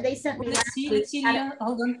 Ethiopia, they sent me Let's see, Leah.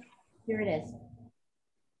 Hold on. Here it is.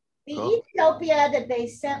 The Cool. Ethiopia that they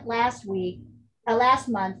sent last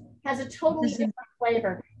month, has a totally different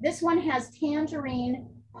flavor. This one has tangerine,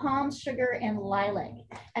 palm sugar, and lilac.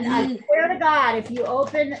 And I swear to God, if you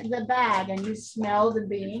open the bag and you smell the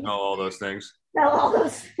beans, All those things. smell all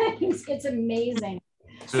those things, it's amazing.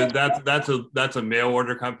 So that's a mail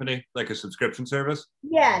order company, like a subscription service?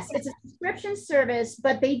 Yes, it's a subscription service,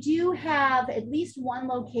 but they do have at least one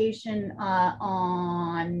location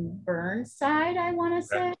on Burnside, I want to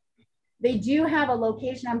say. They do have a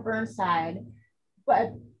location on Burnside,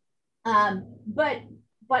 but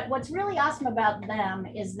what's really awesome about them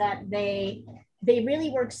is that they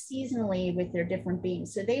really work seasonally with their different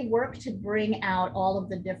beans. So they work to bring out all of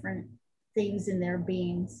the different things in their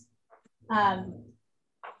beans.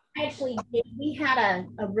 Actually, we had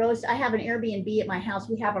a roast. I have an Airbnb at my house.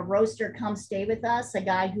 We have a roaster come stay with us, a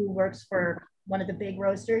guy who works for one of the big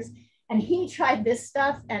roasters. And he tried this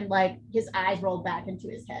stuff and like his eyes rolled back into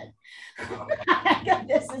his head. I go,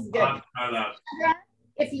 this is good.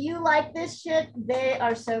 If you like this shit, they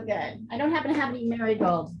are so good. I don't happen to have any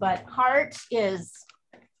marigolds, but Heart is,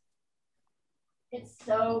 it's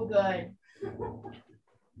so good.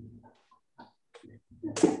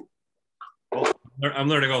 I'm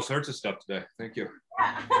learning all sorts of stuff today. Thank you.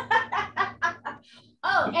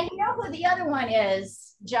 Oh, and you know who the other one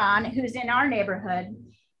is, John, who's in our neighborhood,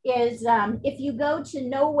 is if you go to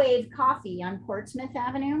No Wave Coffee on Portsmouth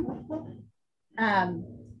Avenue.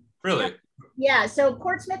 Really? Yeah, so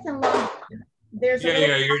Portsmouth and Long, there's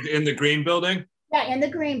you're in the green building? Yeah, in the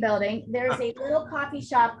green building. There's a little coffee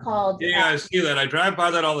shop called Yeah, I see that. I drive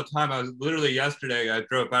by that all the time. I was literally yesterday, I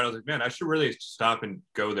drove by, I was like, man, I should really stop and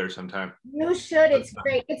go there sometime. You should. It's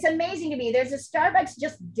great. It's amazing to me. There's a Starbucks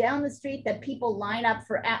just down the street that people line up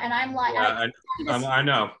for, and I'm like, Yeah, I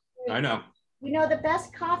know. You know, the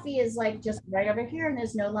best coffee is like just right over here and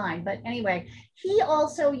there's no line. But anyway, he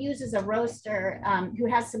also uses a roaster who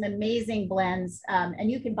has some amazing blends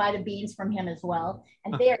and you can buy the beans from him as well.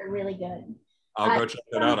 And they are really good. I'll go check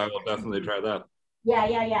that out. I will definitely try that.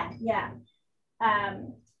 Yeah.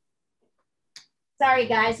 Sorry,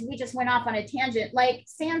 guys. We just went off on a tangent. Like,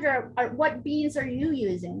 Sandra, what beans are you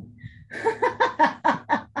using?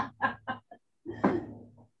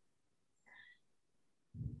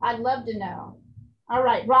 I'd love to know. All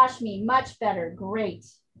right, Rashmi, much better. Great.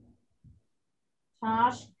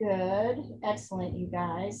 Tosh, good. Excellent, you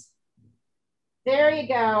guys. There you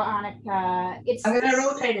go, Annika. I'm gonna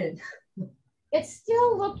rotate it. It's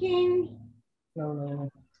still looking. No.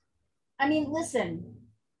 I mean, listen.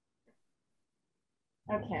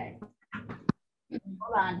 Okay.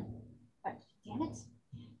 Hold on. Damn it.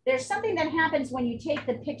 There's something that happens when you take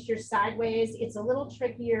the picture sideways. It's a little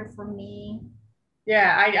trickier for me.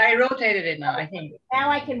 Yeah, I rotated it now, I think.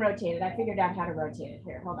 Now I can rotate it. I figured out how to rotate it.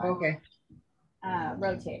 Here, hold on. Okay.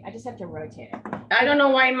 Rotate. I just have to rotate it. I don't know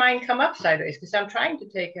why mine come up sideways because I'm trying to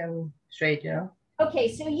take them straight, you know.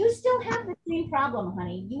 Okay, so you still have the same problem,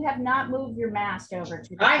 honey. You have not moved your mast over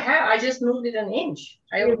to the I just moved it an inch.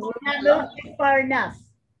 I You moved have it not a lot. moved it far enough.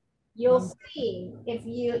 You'll see if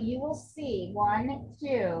you will see 1,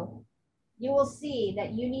 2. You will see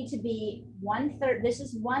that you need to be 1/3. This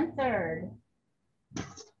is 1/3.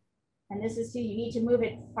 And this is 2. You need to move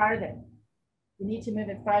it farther. You need to move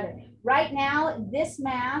it farther. Right now, this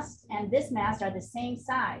mast and this mast are the same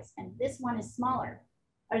size, and this one is smaller.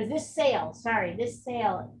 Or this sail, sorry, this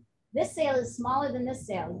sail is smaller than this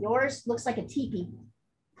sail. Yours looks like a teepee,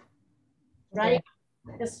 right?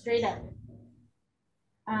 Just straight up.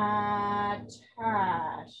 Tosh.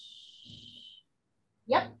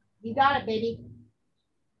 Yep, you got it, baby.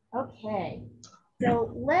 Okay,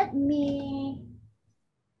 so let me.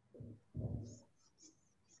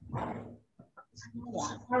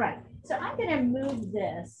 All right, so I'm gonna move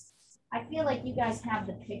this. I feel like you guys have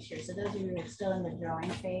the picture, so those of you who are still in the drawing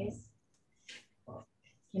phase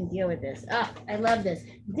can deal with this. Oh, I love this.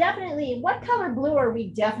 Definitely, what color blue are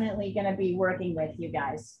we definitely gonna be working with, you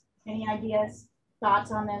guys? Any ideas,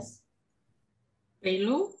 thoughts on this?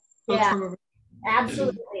 Phthalo? Yeah,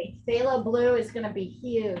 absolutely. Phthalo blue is gonna be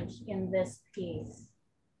huge in this piece.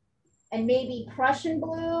 And maybe Prussian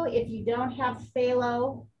blue, if you don't have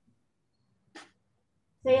phthalo.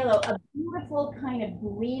 Phthalo, a beautiful kind of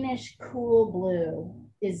greenish, cool blue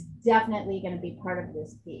is definitely going to be part of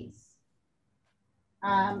this piece.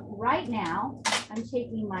 Right now, I'm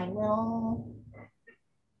taking my little,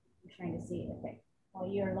 I'm trying to see, okay, while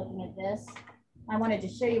you're looking at this, I wanted to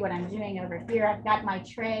show you what I'm doing over here. I've got my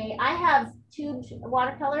tray. I have tubed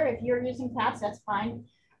watercolor. If you're using pads, that's fine.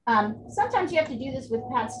 Sometimes you have to do this with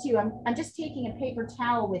pads too. I'm just taking a paper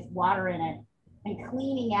towel with water in it and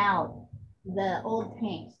cleaning out the old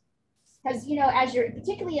paint, because you know, as you're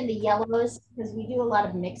particularly in the yellows, because we do a lot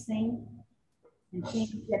of mixing and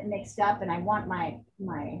things get mixed up, and I want my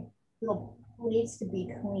little plates to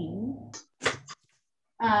be clean.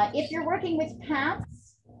 If you're working with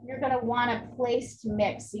pats, you're going to want a place to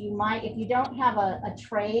mix. So you might, if you don't have a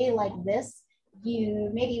tray like this, you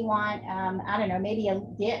maybe want I don't know, maybe a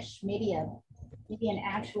dish, maybe an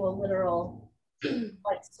actual literal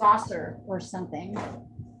like saucer or something.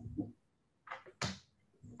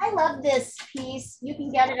 I love this piece. You can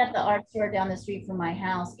get it at the art store down the street from my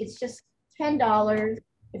house. It's just $10.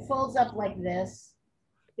 It folds up like this.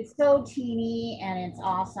 It's so teeny and it's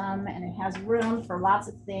awesome, and it has room for lots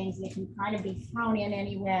of things. It can kind of be thrown in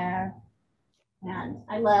anywhere. And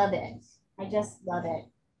I love it. I just love it.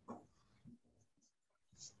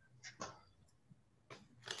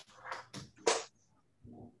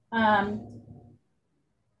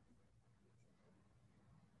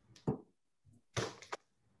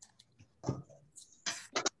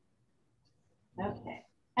 Okay,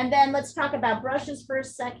 and then let's talk about brushes for a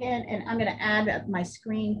second. And I'm going to add up my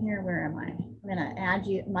screen here. Where am I? I'm going to add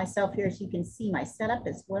myself here so you can see my setup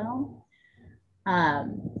as well.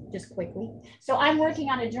 Just quickly. So I'm working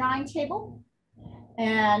on a drawing table,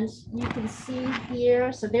 and you can see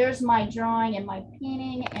here. So there's my drawing and my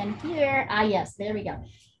painting, and here, yes, there we go.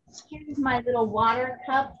 Here's my little water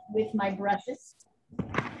cup with my brushes.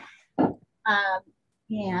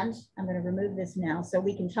 And I'm going to remove this now so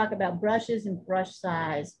we can talk about brushes and brush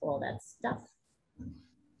size, all that stuff.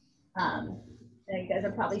 You guys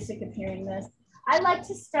are probably sick of hearing this. I like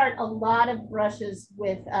to start a lot of brushes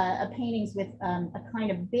with paintings with a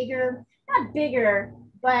kind of bigger, not bigger,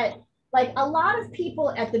 but like a lot of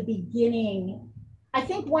people at the beginning, I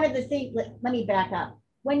think one of the things, let me back up.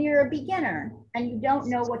 When you're a beginner and you don't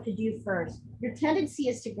know what to do first, your tendency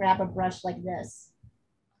is to grab a brush like this,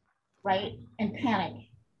 right? And panic,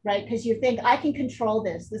 right? Because you think, I can control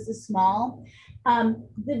this. This is small.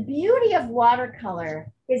 The beauty of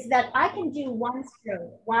watercolor is that I can do one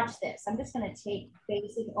stroke. Watch this. I'm just going to take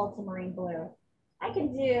basic ultramarine blue. I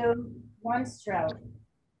can do one stroke,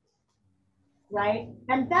 right?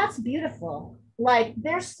 And that's beautiful. Like,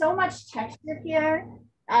 there's so much texture here.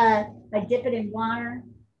 I dip it in water.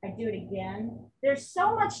 I do it again. There's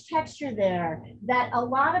so much texture there that a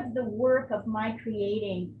lot of the work of my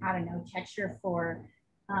creating, I don't know, texture for,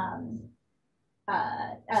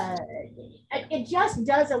 it just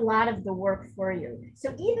does a lot of the work for you.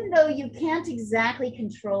 So even though you can't exactly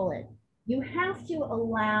control it, you have to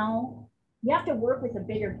work with a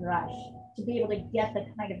bigger brush to be able to get the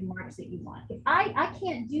kind of marks that you want. If I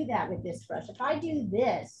can't do that with this brush. If I do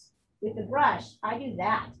this with the brush, I do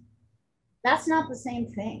that. That's not the same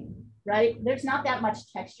thing, right? There's not that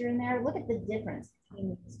much texture in there. Look at the difference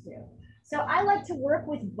between these two. So I like to work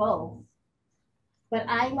with both, but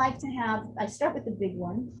I like to I start with the big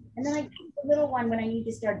one, and then I keep the little one when I need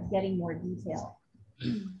to start getting more detail.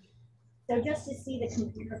 So just to see the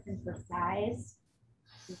comparison for size,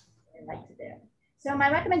 I like to do. So my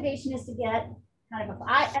recommendation is to get kind of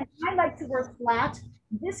I like to work flat.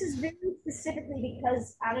 This is very specifically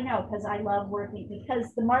because, I don't know, because I love working,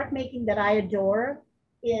 because the mark making that I adore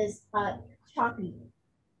is choppy.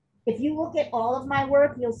 If you look at all of my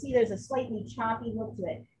work, you'll see there's a slightly choppy look to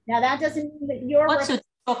it. Now that doesn't mean that your What's a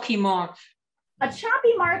choppy mark? A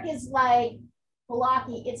choppy mark is like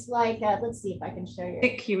blocky. It's like, let's see if I can show you.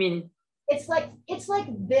 Thick, you mean? It's like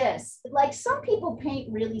this. Like some people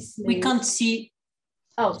paint really smooth. We can't see.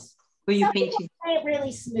 Oh, Were you some painting? people it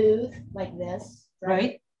really smooth like this.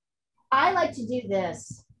 Right. I like to do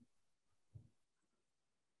this.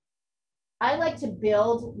 I like to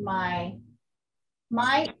build my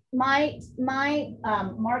mark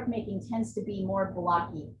making tends to be more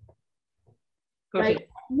blocky. Okay. Right?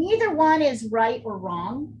 Neither one is right or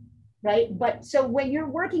wrong, right? But so when you're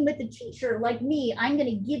working with a teacher like me, I'm going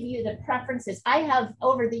to give you the preferences. I have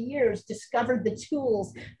over the years discovered the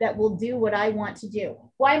tools that will do what I want to do.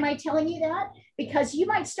 Why am I telling you that? Because you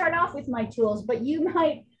might start off with my tools, but you'll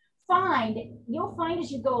find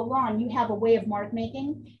as you go along, you have a way of mark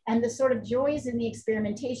making and the sort of joys in the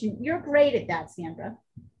experimentation. You're great at that, Sandra.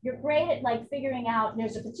 You're great at like figuring out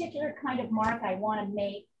there's a particular kind of mark I want to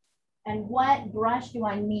make and what brush do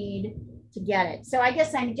I need to get it. So I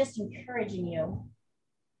guess I'm just encouraging you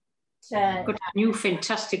to. Got a new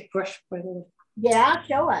fantastic brush, by the way. Yeah,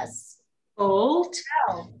 show us. Called.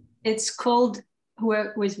 Oh. It's called,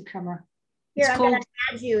 where's the camera? Here, It's I'm called, gonna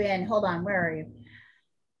add you in. Hold on, where are you?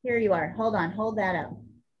 Here you are. Hold on, hold that up.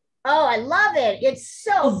 Oh, I love it. It's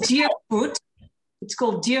so Deer Foot. It's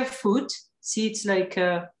called Deer Foot. See, it's like,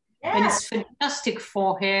 and it's fantastic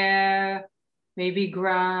for hair, maybe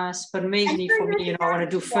grass, but mainly for me, you know, I want to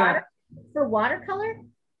do fur. For watercolor?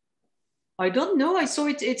 I don't know. I saw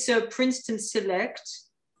it. It's a Princeton Select,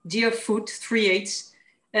 Deer Foot 3/8.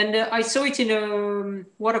 And I saw it in a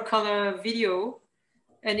watercolor video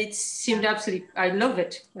and it seemed absolutely, I love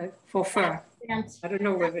it for fur. I don't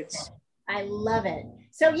know whether it's. I love it.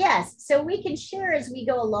 So yes, so we can share as we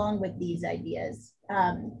go along with these ideas.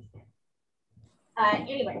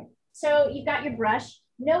 Anyway, so you've got your brush.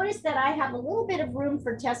 Notice that I have a little bit of room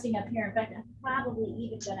for testing up here. In fact, I'm probably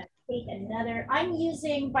even gonna take another. I'm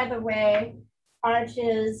using, by the way,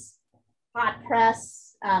 Arch's hot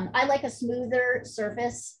press. I like a smoother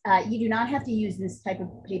surface. You do not have to use this type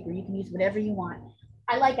of paper. You can use whatever you want.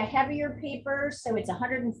 I like a heavier paper, so it's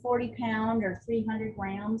 140 pound or 300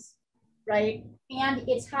 grams, right? And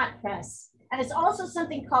it's hot press. And it's also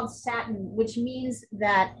something called satin, which means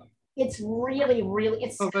that it's really,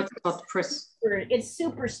 it's hot press. It's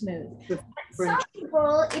super smooth. Some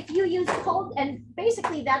people, if you use cold, and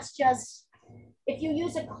basically that's just, if you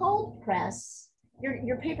use a cold press,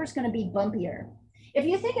 your paper's going to be bumpier. If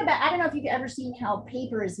you think about, I don't know if you've ever seen how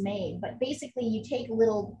paper is made, but basically you take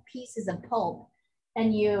little pieces of pulp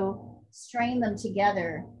and you strain them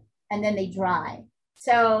together and then they dry.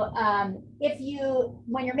 So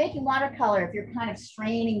when you're making watercolor, if you're kind of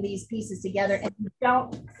straining these pieces together and you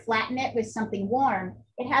don't flatten it with something warm,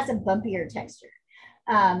 it has a bumpier texture.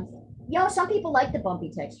 You know, some people like the bumpy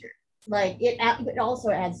texture. Like it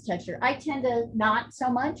also adds texture. I tend to not so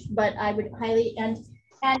much, but I would highly, and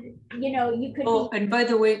you know, you could. Oh, and by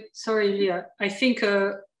the way, sorry, Leah, I think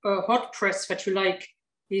a hot press that you like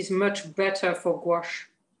is much better for gouache.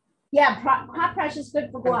 Yeah, hot press is good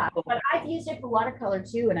for gouache, but I've used it for watercolor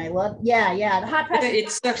too, and I love. Yeah, the hot press.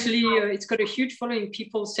 It's actually it's got a huge following.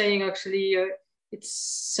 People saying actually it's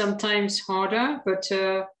sometimes harder, but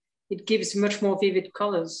it gives much more vivid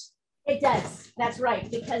colors. It does. That's right,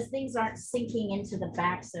 because things aren't sinking into the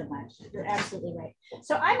back so much. You're absolutely right.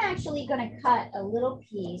 So I'm actually going to cut a little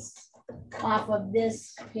piece off of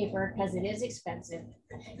this paper because it is expensive.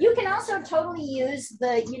 You can also totally use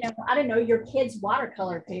the, you know, I don't know, your kid's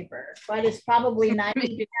watercolor paper, but it's probably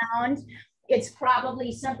 90 pounds. It's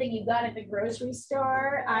probably something you got at the grocery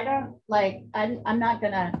store. I don't like, I'm not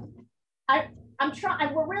gonna, I'm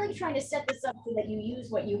trying, we're really trying to set this up so that you use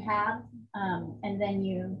what you have and then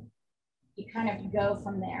you kind of go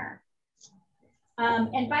from there.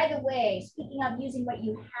 And by the way, speaking of using what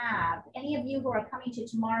you have, any of you who are coming to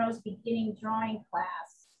tomorrow's beginning drawing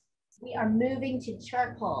class, we are moving to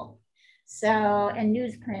charcoal and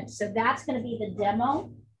newsprint. So that's going to be the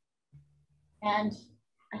demo. And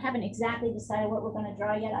I haven't exactly decided what we're going to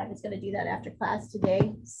draw yet. I was going to do that after class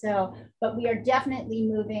today. So, but we are definitely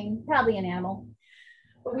moving, probably an animal.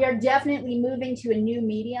 But we are definitely moving to a new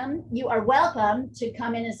medium. You are welcome to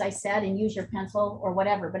come in, as I said, and use your pencil or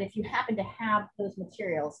whatever. But if you happen to have those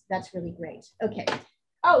materials, that's really great. Okay.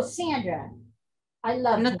 Oh, Sandra, I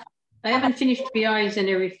love you. I haven't finished the eyes and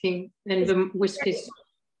everything and the whiskers.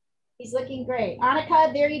 He's looking great.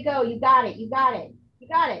 Annika, there you go. You got it. You got it. You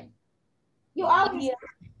got it. You always.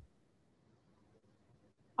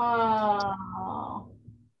 Oh.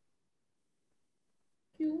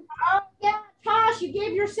 Oh, yeah. Tosh, you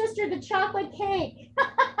gave your sister the chocolate cake.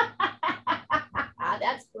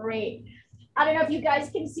 That's great. I don't know if you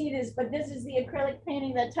guys can see this, but this is the acrylic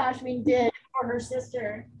painting that Toshmin did for her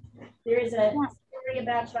sister. There is a story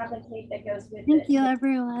about chocolate cake that goes with it. Thank you,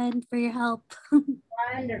 everyone, for your help.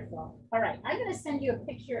 Wonderful. All right, I'm going to send you a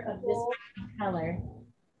picture of this color.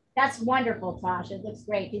 That's wonderful, Tasha. It looks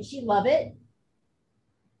great. Did she love it?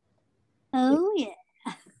 Oh yeah.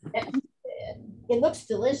 It looks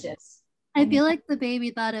delicious. I feel like the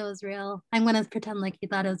baby thought it was real. I'm gonna pretend like he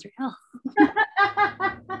thought it was real.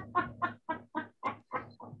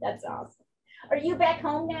 That's awesome. Are you back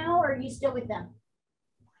home now or are you still with them?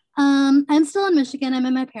 I'm still in Michigan. I'm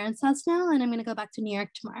in my parents' house now, and I'm gonna go back to New York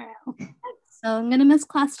tomorrow. So I'm gonna miss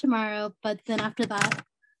class tomorrow, but then after that,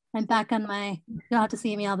 I'm back on my. You'll have to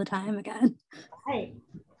see me all the time again. Right.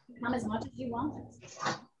 Come as much as you want.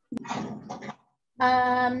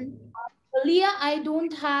 Leah, I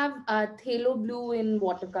don't have phthalo blue in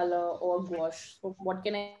watercolor or gouache. So what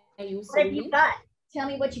can I use? What have you got? Tell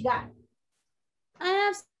me what you got. I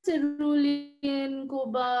have cerulean,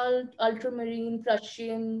 cobalt, ultramarine,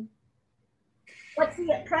 Prussian. What's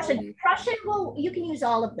the Prussian? Prussian will, you can use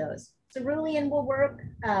all of those. Cerulean will work,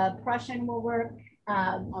 Prussian will work.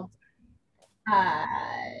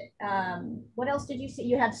 What else did you say?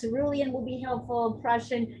 You have cerulean will be helpful,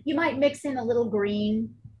 Prussian. You might mix in a little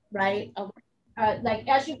green, right? Like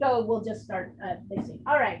as you go, we'll just start mixing.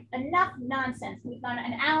 All right, enough nonsense. We've gone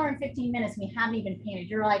an hour and 15 minutes. We haven't even painted.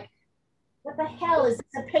 You're like, what the hell? Is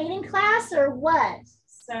this a painting class or what?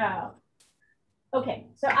 So, okay,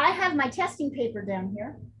 so I have my testing paper down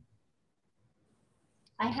here.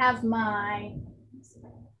 I have my,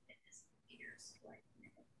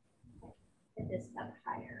 get this up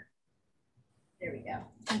higher. There we go.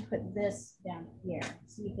 And put this down here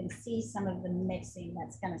so you can see some of the mixing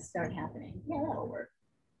that's going to start happening. Yeah, that'll work.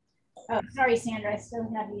 Oh, sorry, Sandra. I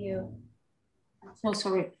still have you. Oh,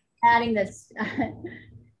 sorry. Adding this.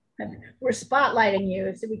 We're spotlighting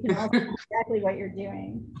you so we can all see exactly what you're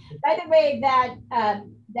doing. By the way, that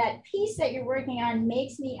that piece that you're working on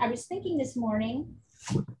makes me, I was thinking this morning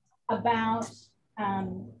about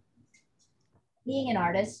being an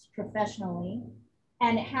artist professionally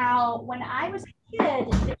and how when I was a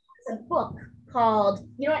kid, there was a book called,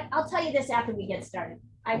 you know what, I'll tell you this after we get started.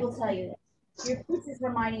 I will tell you this. Your piece is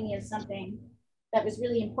reminding me of something that was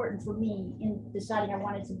really important for me in deciding I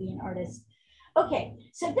wanted to be an artist. Okay,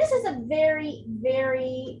 so this is a very,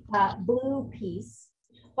 very blue piece,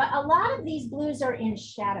 but a lot of these blues are in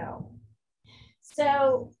shadow.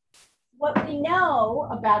 So what we know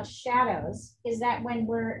about shadows is that when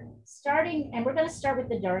we're starting, and we're going to start with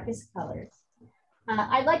the darkest colors.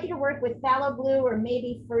 I'd like you to work with phthalo blue, or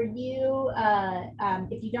maybe for you,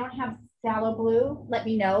 if you don't have phthalo blue, let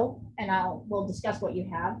me know and we'll discuss what you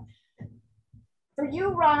have. For you,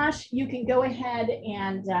 Rosh, you can go ahead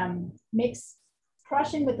and mix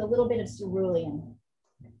Prussian with a little bit of cerulean.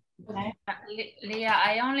 Okay. Leah,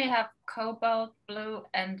 I only have cobalt blue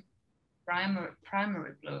and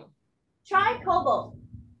primary blue. Try cobalt.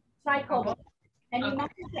 Try cobalt. And you might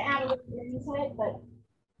have to add a little green to it, but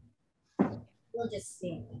we'll just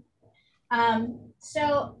see.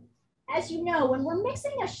 So as you know, when we're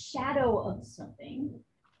mixing a shadow of something,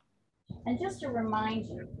 and just to remind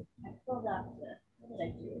you, I pulled up the, what did I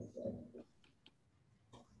do with this?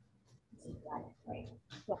 Right.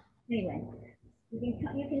 So anyway,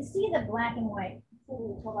 you can see the black and white.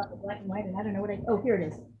 We'll pull out the black and white, and I don't know what oh, here it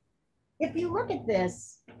is. If you look at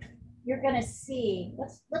this, you're going to see,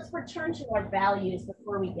 let's return to our values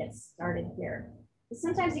before we get started here.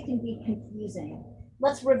 Sometimes it can be confusing.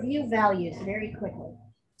 Let's review values very quickly.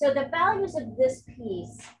 So the values of this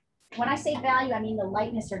piece, when I say value, I mean the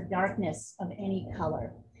lightness or darkness of any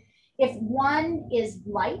color. If 1 is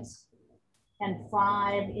light and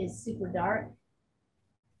 5 is super dark,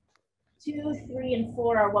 2, 3, and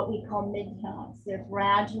 4 are what we call midtones. They're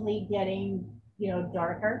gradually getting,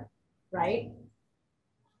 darker, right?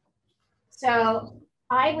 So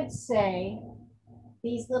I would say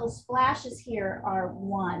these little splashes here are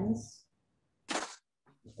 1s.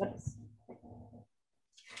 Whoops.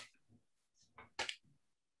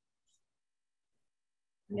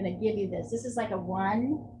 I'm going to give you this. This is like a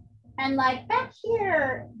 1. And like back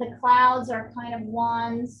here, the clouds are kind of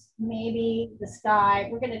 1s, maybe the sky.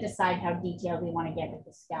 We're going to decide how detailed we want to get with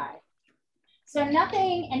the sky. So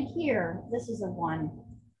nothing, and here, this is a 1.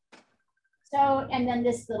 So, and then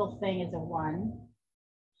this little thing is a 1.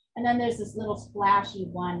 And then there's this little splashy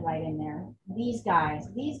 1 right in there. These guys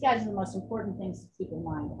are the most important things to keep in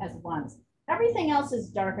mind as 1s. Everything else is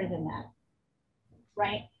darker than that,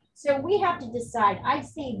 right? So we have to decide. I'd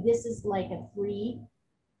say this is like a 3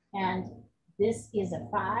 and this is a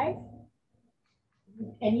 5.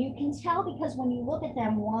 And you can tell because when you look at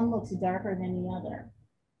them, one looks darker than the other.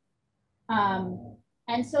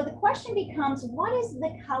 And so the question becomes, what is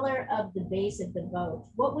the color of the base of the boat?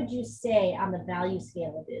 What would you say on the value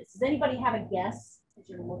scale of this? Does anybody have a guess as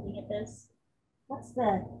you're looking at this? What's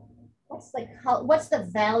what's the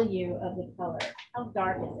value of the color? How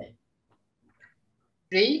dark is it?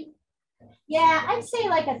 3. Yeah, I'd say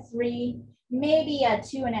like a 3, maybe a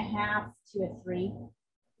 2.5 to a 3,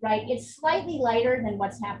 right? It's slightly lighter than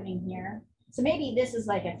what's happening here. So maybe this is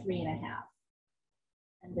like a 3.5,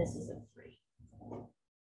 and this is a 3,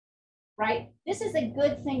 right? This is a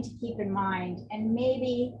good thing to keep in mind, and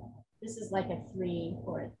maybe this is like a 3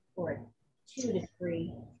 or 2 to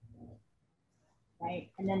 3,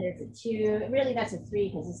 right? And then there's a 2. Really, that's a 3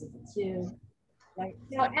 because this is a 2. Right.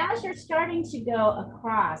 So as you're starting to go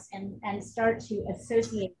across and start to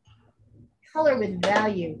associate color with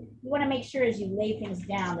value, you want to make sure as you lay things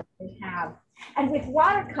down that they have. And with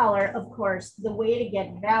watercolor, of course, the way to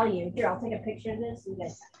get value, here, I'll take a picture of this. So you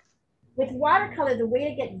guys, with watercolor, the way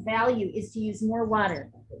to get value is to use more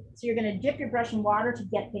water. So you're going to dip your brush in water to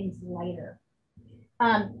get things lighter.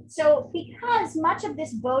 So because much of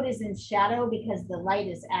this boat is in shadow because the light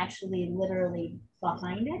is actually literally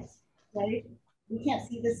behind it, right? We can't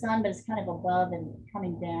see the sun, but it's kind of above and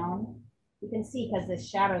coming down. You can see because the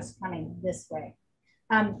shadow's coming this way.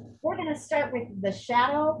 We're going to start with the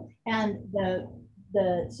shadow and the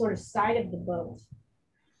sort of side of the boat.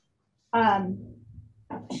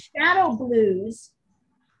 Shadow blues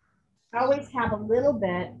always have a little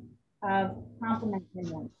bit of complement in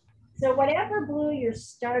them. So whatever blue you're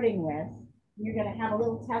starting with, you're going to have a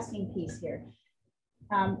little testing piece here.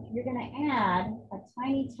 You're going to add a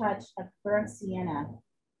tiny touch of burnt sienna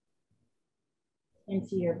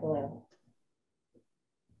into your blue,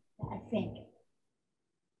 I think.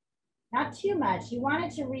 Not too much. You want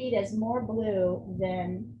it to read as more blue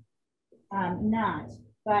than not,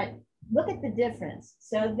 but look at the difference.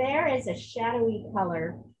 So there is a shadowy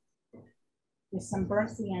color with some burnt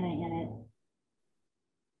sienna in it.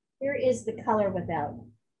 Here is the color without.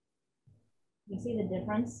 You see the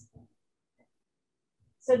difference?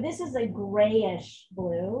 So this is a grayish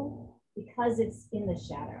blue because it's in the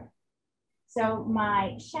shadow. So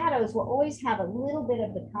my shadows will always have a little bit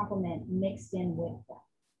of the complement mixed in with them.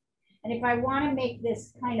 And if I want to make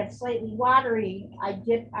this kind of slightly watery, I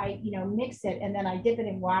mix it and then I dip it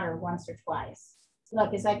in water once or twice.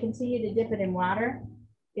 Look, as I continue to dip it in water,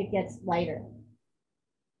 it gets lighter.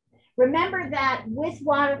 Remember that with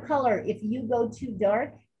watercolor, if you go too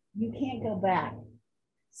dark, you can't go back.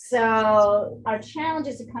 So our challenge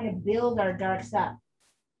is to kind of build our darks up.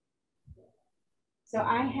 So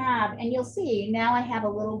I have, and you'll see now I have a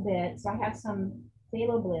little bit, so I have some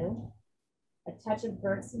phthalo blue, a touch of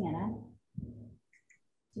burnt sienna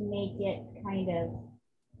to make it kind of,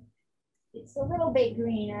 it's a little bit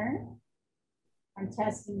greener. I'm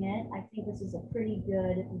testing it. I think this is a pretty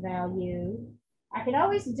good value. I can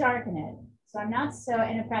always darken it. So I'm not so,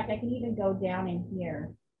 and in fact, I can even go down in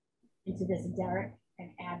here into this dark and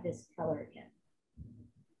add this color in.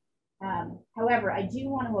 However, I do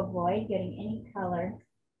want to avoid getting any color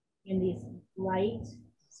in these light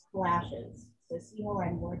splashes. So see how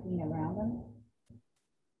I'm working around them?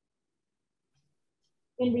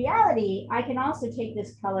 In reality, I can also take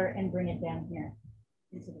this color and bring it down here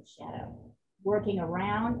into the shadow, working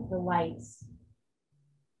around the lights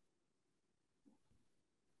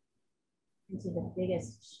into the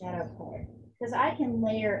biggest shadow color. Because I can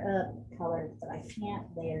layer up colors, but I can't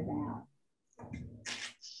layer down.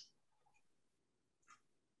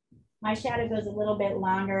 My shadow goes a little bit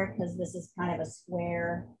longer because this is kind of a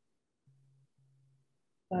square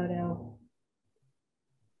photo.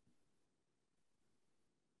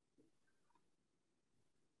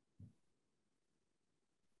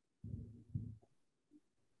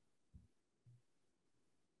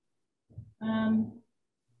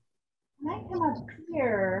 When I come up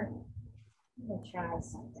here, I'm gonna try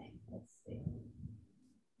something. Let's see.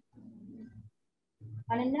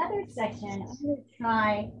 On another section, I'm gonna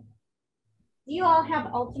try. Do you all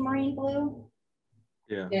have ultramarine blue?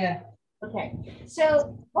 Yeah. Yeah. Okay,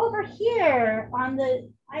 so over here on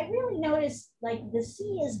the, I really noticed like the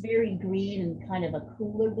sea is very green and kind of a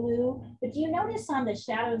cooler blue, but do you notice on the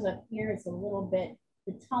shadows up here, it's a little bit,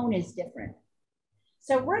 the tone is different.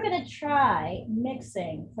 So we're gonna try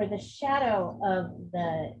mixing for the shadow of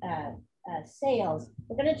the sails,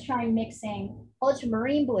 we're gonna try mixing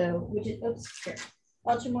ultramarine blue, which is, oops, here,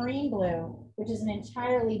 ultramarine blue, which is an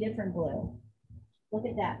entirely different blue. Look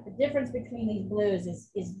at that. The difference between these blues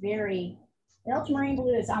is very, the ultramarine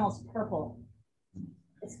blue is almost purple.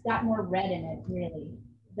 It's got more red in it, really.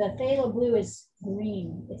 The phthalo blue is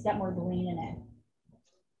green. It's got more green in it.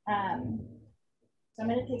 So I'm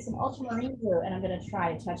gonna take some ultramarine blue and I'm gonna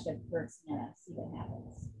try a touch of burnt sienna, see what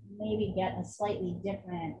happens. Maybe get a slightly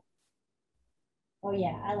different, oh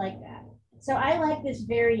yeah, I like that. So I like this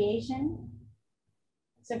variation.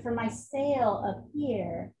 So for my sail up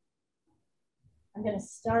here, I'm going to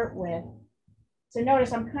start with, so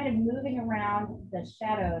notice I'm kind of moving around the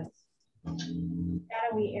shadowy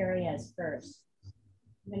areas first.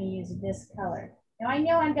 I'm going to use this color. Now I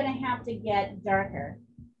know I'm going to have to get darker.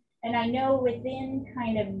 And I know within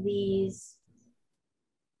kind of these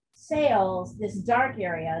sails, this dark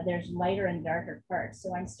area, there's lighter and darker parts.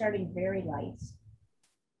 So I'm starting very light.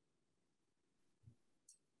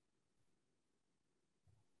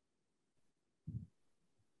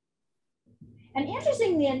 And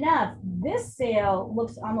interestingly enough, this sail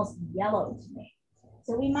looks almost yellow to me.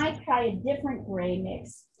 So we might try a different gray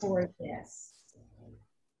mix for this.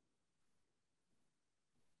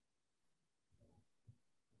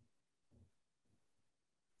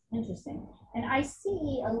 Interesting. And I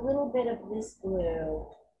see a little bit of this blue,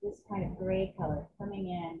 this kind of gray color coming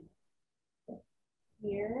in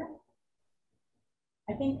here.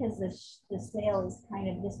 I think because the sail is kind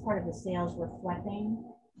of, this part of the sail is reflecting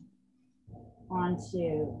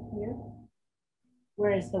onto here.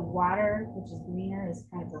 Whereas the water, which is greener, is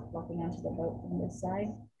kind of reflecting onto the boat from this side.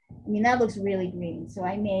 I mean, that looks really green. So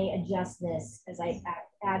I may adjust this as I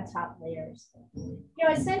add top layers. You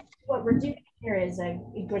know, essentially what we're doing here is a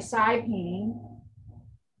grisaille painting,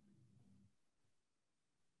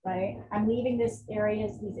 right? I'm leaving these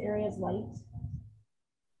areas light,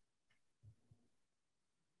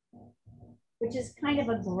 which is kind of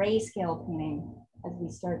a grayscale painting as we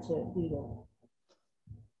start to do this.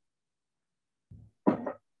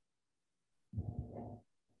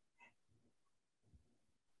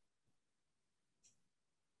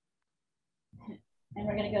 And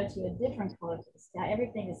we're going to go to a different color for the sky.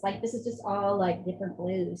 Everything is like, this is just all like different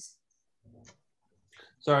blues.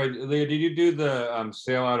 Sorry, Leah, did you do the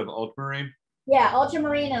sail out of ultramarine? Yeah,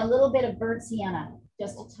 ultramarine and a little bit of burnt sienna,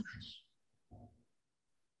 just a touch.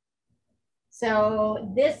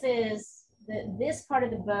 So this is, this part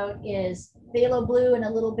of the boat is phthalo blue and a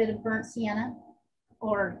little bit of burnt sienna,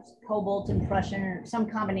 or cobalt and Prussian, or some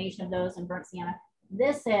combination of those and burnt sienna.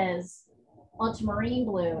 This is ultramarine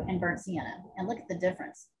blue and burnt sienna, and look at the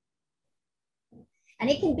difference. And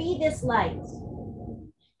it can be this light.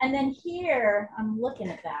 And then here, I'm looking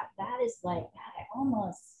at that. That is like, God, I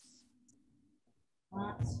almost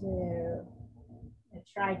want to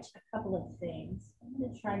try a couple of things. I'm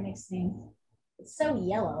gonna try mixing, it's so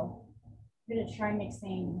yellow. I'm gonna try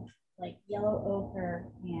mixing like yellow ochre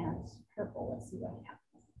and purple. Let's see what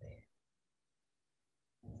happens there.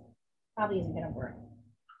 Probably isn't gonna work.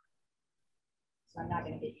 So I'm not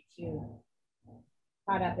going to get you too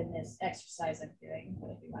caught up in this exercise I'm doing, but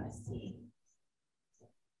if you want to see.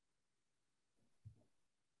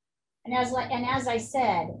 And as I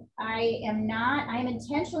said, I'm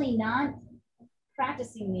intentionally not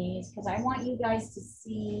practicing these because I want you guys to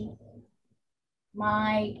see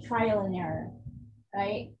my trial and error,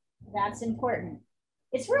 right? That's important.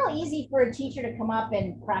 It's real easy for a teacher to come up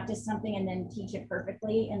and practice something and then teach it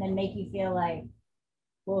perfectly and then make you feel like,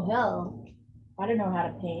 well, hell, I don't know how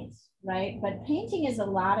to paint, right? But painting is a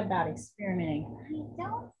lot about experimenting. I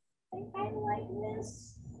don't think I like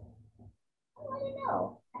this. I don't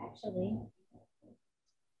know, actually.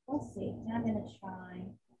 Let's see. Now I'm going to try.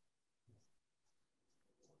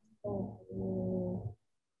 Oh.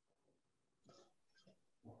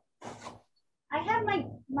 I have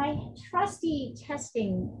my trusty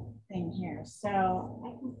testing thing here, so I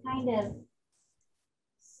can kind of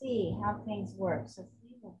see how things work. So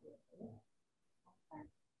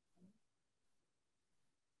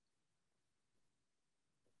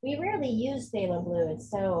we rarely use phthalo blue. It's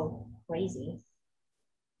so crazy.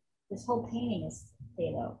 This whole painting is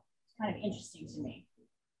phthalo. It's kind of interesting to me.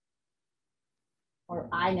 Or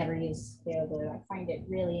I never use phthalo blue. I find it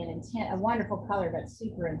really a wonderful color, but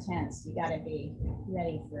super intense. You got to be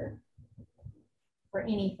ready for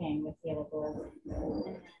anything with phthalo blue.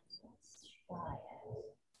 Let's try it.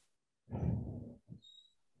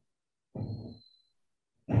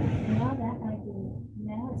 No, that might be.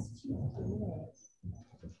 No, it's too good.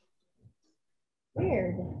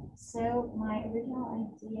 Weird. So my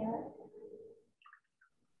original idea.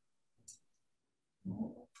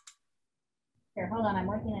 Here, hold on. I'm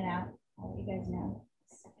working it out. I'll let you guys know.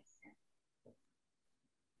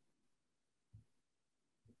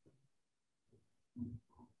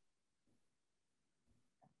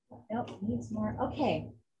 Nope, needs more.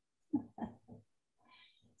 Okay.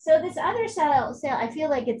 So this other sail, I feel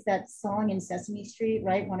like it's that song in Sesame Street,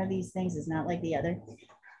 right? One of these things is not like the other.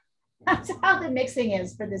 That's how the mixing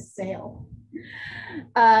is for this sail.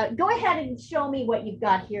 Go ahead and show me what you've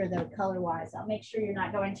got here, though, color-wise. I'll make sure you're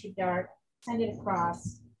not going too dark. Send it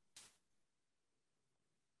across.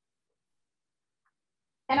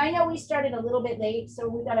 And I know we started a little bit late, so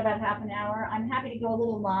we've got about half an hour. I'm happy to go a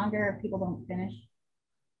little longer if people don't finish.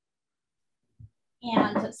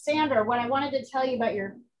 And Sandra, what I wanted to tell you about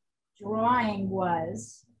your drawing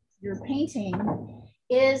was, your painting,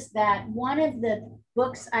 is that one of the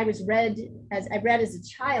books I read as a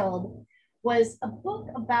child was a book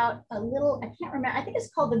about a little, I can't remember, I think it's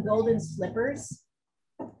called The Golden Slippers.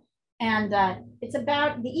 And it's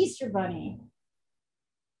about the Easter Bunny.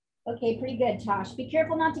 Okay, pretty good, Tosh. Be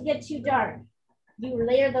careful not to get too dark. You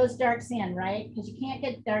layer those darks in, right? Because you can't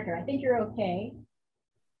get darker. I think you're okay.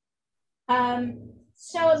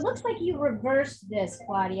 So it looks like you reversed this,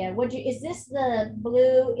 Claudia. Is this the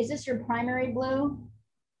blue? Is this your primary blue?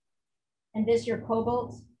 And this your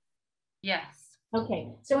cobalt? Yes. Okay,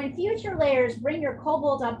 so in future layers, bring your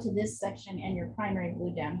cobalt up to this section and your primary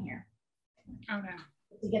blue down here. Okay.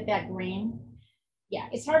 To get that green. Yeah,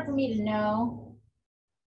 it's hard for me to know.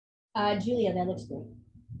 Julia, that looks great.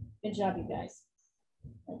 Good job, you guys.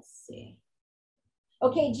 Let's see.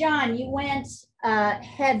 Okay, John, you went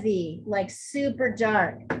heavy, like super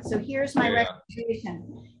dark. So here's my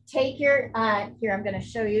recommendation. Take your, here, I'm gonna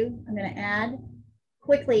show you. I'm gonna add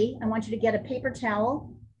quickly. I want you to get a paper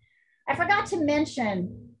towel. I forgot to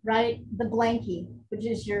mention, right, the blankie, which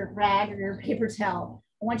is your rag or your paper towel.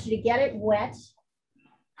 I want you to get it wet.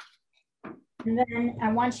 And then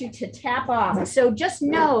I want you to tap off. So just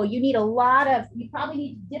know you need a lot of, you probably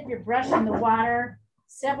need to dip your brush in the water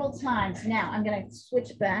several times. Now I'm going to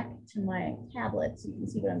switch back to my tablet so you can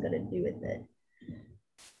see what I'm going to do with it.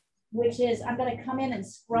 Which is I'm going to come in and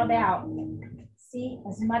scrub out, see,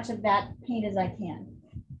 as much of that paint as I can.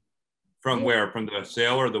 From where? From the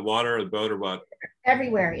sail or the water or the boat or what?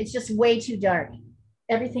 Everywhere. It's just way too dark.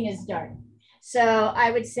 Everything is dark. So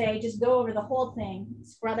I would say just go over the whole thing,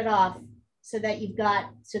 scrub it off, so that you've got,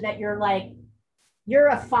 so that you're like, you're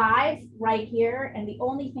a 5 right here, and the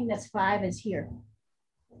only thing that's 5 is here,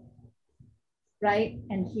 right?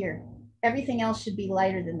 And here. Everything else should be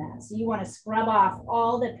lighter than that. So you want to scrub off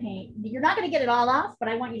all the paint. You're not going to get it all off, but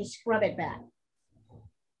I want you to scrub it back.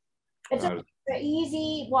 It's an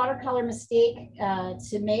easy watercolor mistake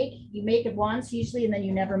to make. You make it once usually, and then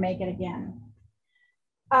you never make it again.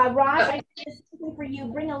 Raj, I just for you,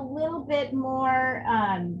 bring a little bit more,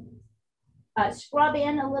 scrub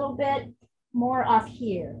in a little bit more off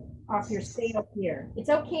here, off your sail here. It's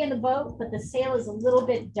okay in the boat, but the sail is a little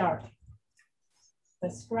bit dark. So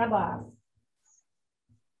scrub off.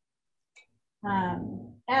 Yeah,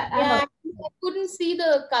 I couldn't see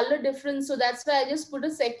the color difference, so that's why I just put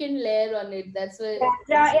a second layer on it. That's why.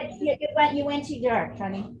 Yeah, you went too dark,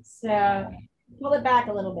 honey. So pull it back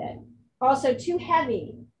a little bit. Also too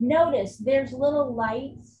heavy. Notice there's little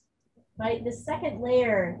lights. Right, the second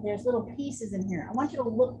layer, there's little pieces in here. I want you to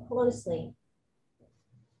look closely.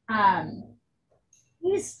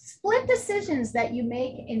 These split decisions that you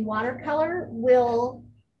make in watercolor will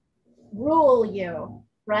rule you,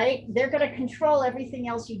 right? They're going to control everything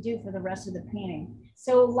else you do for the rest of the painting.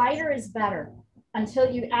 So lighter is better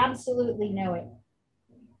until you absolutely know it.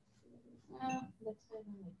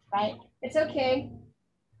 Right? It's okay.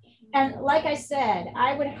 And like I said,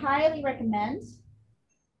 I would highly recommend.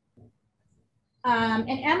 And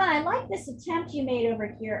Emma, I like this attempt you made over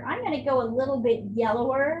here. I'm going to go a little bit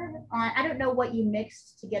yellower. I don't know what you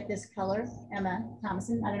mixed to get this color, Emma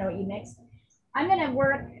Thomason. I don't know what you mixed. I'm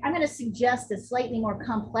going to suggest a slightly more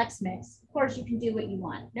complex mix. Of course, you can do what you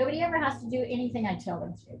want. Nobody ever has to do anything I tell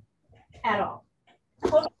them to, at all.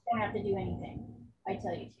 Folks don't have to do anything I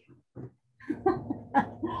tell you to.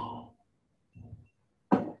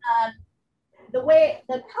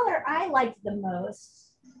 The color I liked the most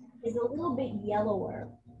is a little bit yellower.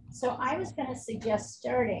 So I was going to suggest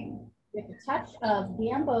starting with a touch of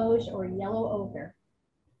gamboge or yellow ochre.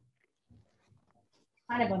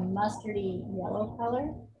 Kind of a mustardy yellow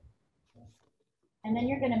color. And then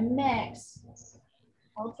you're going to mix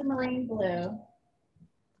ultramarine blue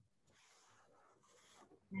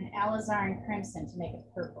and alizarin crimson to make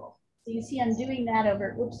it purple. So you see I'm doing that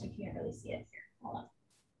over, oops, you can't really see it here. Hold on.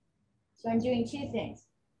 So I'm doing two things.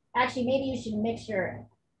 Actually, maybe you should mix your,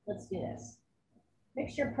 let's do this.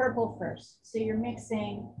 Mix your purple first. So you're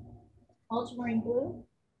mixing ultramarine blue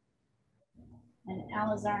and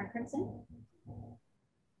alizarin crimson.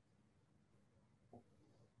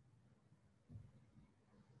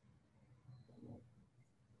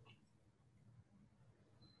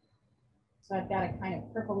 So I've got a kind of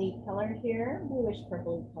purpley color here, bluish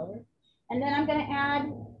purpley color. And then I'm going to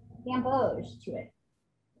add gamboge to it.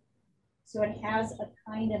 So it has a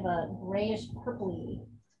kind of a grayish purpley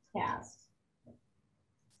cast.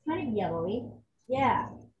 It's kind of yellowy. Yeah,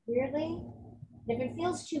 weirdly. If it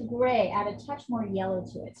feels too gray, add a touch more yellow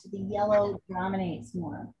to it, so the yellow dominates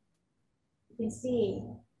more. You can see.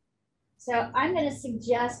 So I'm going to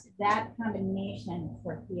suggest that combination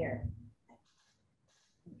for here.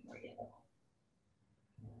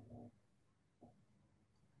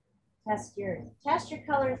 Test your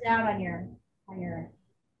colors out on your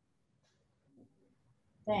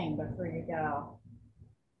thing before you go.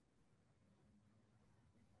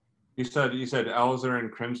 You said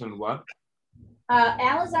alizarin crimson what?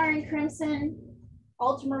 Alizarin crimson,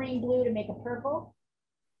 ultramarine blue to make a purple.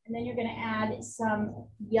 And then you're going to add some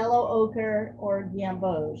yellow ochre or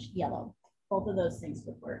gamboge yellow. Both of those things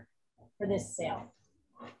would work for this sail.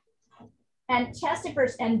 And test it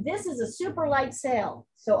first. And this is a super light sail.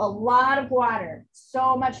 So a lot of water,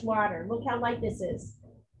 so much water. Look how light this is.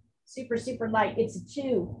 Super, super light. It's a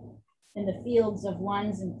 2 in the fields of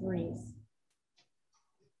 1s and 3s.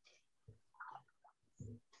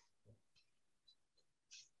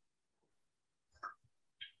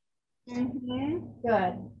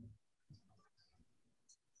 Good.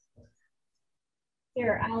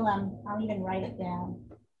 Here, I'll even write it down.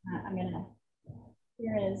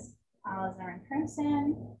 Here is alizarin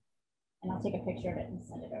crimson, and I'll take a picture of it and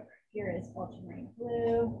send it over. Here is ultramarine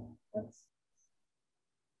blue. Oops.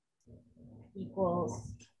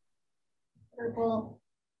 Equals purple.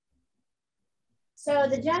 So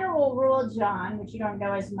the general rule, John, which you don't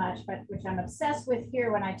know as much, but which I'm obsessed with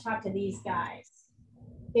here when I talk to these guys,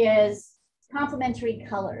 is complementary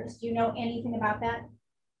colors. Do you know anything about that?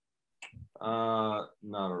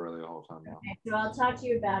 Not really a whole time now. Okay, so I'll talk to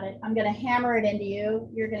you about it. I'm going to hammer it into you.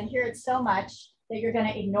 You're going to hear it so much that you're going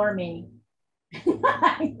to ignore me.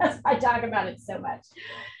 Because I talk about it so much.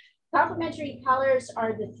 Complementary colors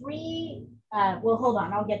are the 3, well, hold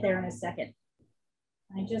on, I'll get there in a second.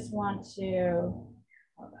 I just want to,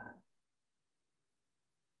 hold on.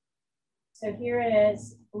 So here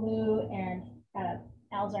is blue and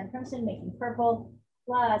alizarin crimson making purple,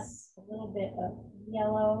 plus a little bit of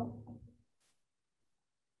yellow.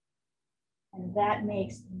 And that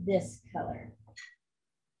makes this color.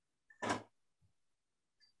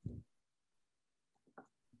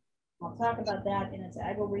 I'll talk about that in a second.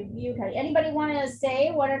 I will review. Anybody want to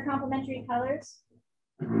say what are complementary colors?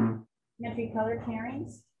 Complementary color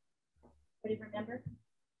pairings? Anybody remember?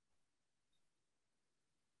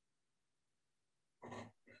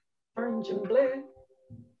 Orange and blue.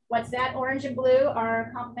 What's that? Orange and blue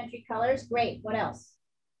are complementary colors. Great. What else?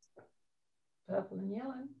 Purple and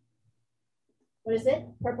yellow. What is it?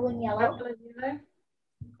 Purple and yellow. Purple and yellow.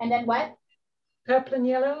 And then what? Purple and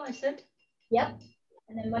yellow, I said. Yep.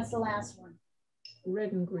 And then what's the last one?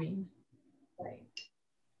 Red and green. Right.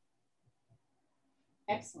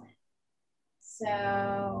 Excellent.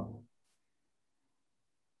 So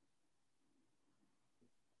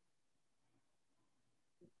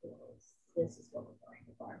this is what we're going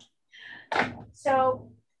for.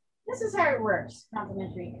 So this is how it works,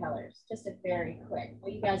 complementary colors. Just a very quick,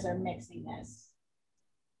 well, you guys are mixing this.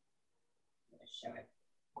 I'm going to show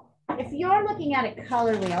it. If you're looking at a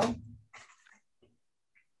color wheel,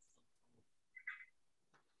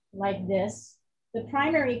 like this, the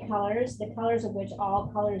primary colors, the colors of which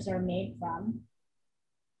all colors are made from,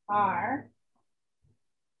 are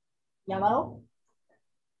yellow,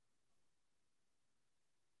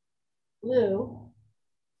 blue,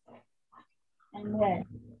 and red.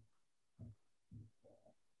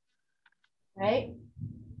 Right?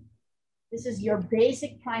 This is your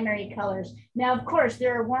basic primary colors. Now, of course,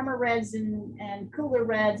 there are warmer reds and cooler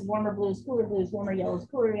reds, warmer blues, warmer yellows,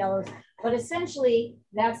 cooler yellows. But essentially,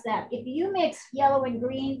 that's that. If you mix yellow and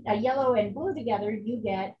green, yellow and blue together, you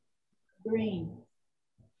get green.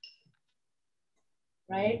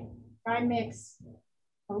 Right? If I mix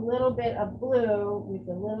a little bit of blue with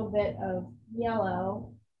a little bit of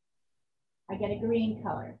yellow, I get a green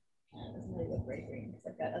color. It doesn't really look very green because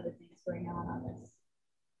I've got other things going on this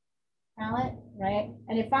palette, right?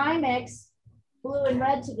 And if I mix blue and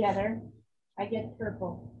red together, I get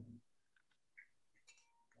purple.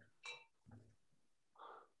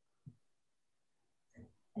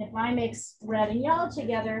 And if I mix red and yellow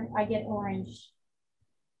together, I get orange.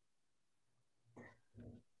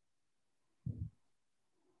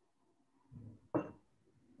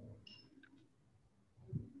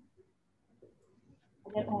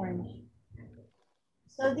 I get orange.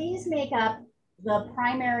 So these make up the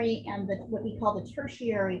primary and what we call the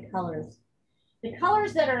tertiary colors. The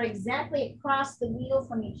colors that are exactly across the wheel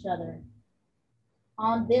from each other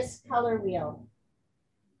on this color wheel.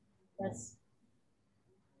 That's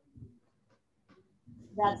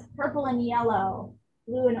purple and yellow,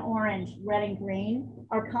 blue and orange, red and green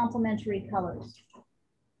are complementary colors.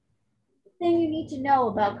 thing you need to know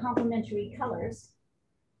about complementary colors.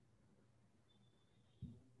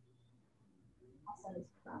 Also, this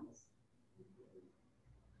promise.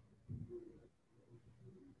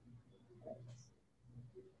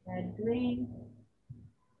 Red, green,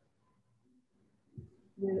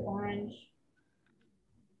 blue, orange,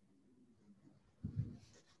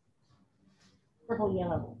 purple,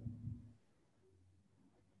 yellow.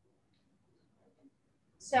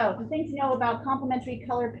 So the thing to know about complementary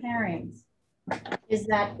color pairings is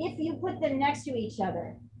that if you put them next to each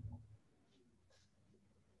other,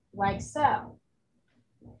 like so,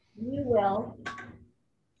 you will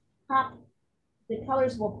pop, the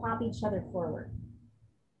colors will pop each other forward.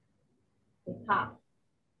 They pop,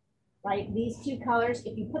 right? These two colors,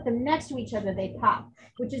 if you put them next to each other, they pop,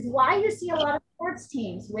 which is why you see a lot of sports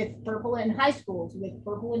teams with purple in high schools, with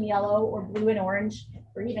purple and yellow or blue and orange,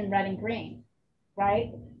 or even red and green,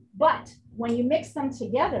 right? But when you mix them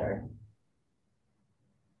together,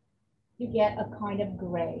 you get a kind of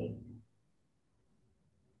gray.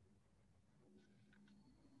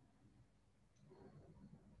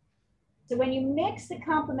 So when you mix the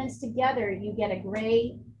complements together, you get a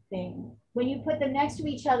gray thing. When you put them next to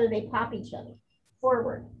each other, they pop each other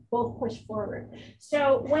forward, both push forward.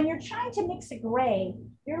 So when you're trying to mix a gray,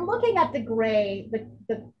 you're looking at the gray,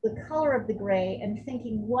 the color of the gray, and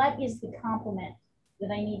thinking, what is the complement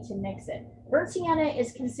that I need to mix it? Burnt sienna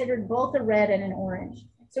is considered both a red and an orange.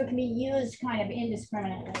 So it can be used kind of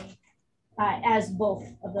indiscriminately as both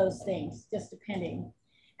of those things, just depending.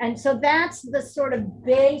 And so that's the sort of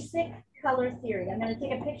basic color theory. I'm going to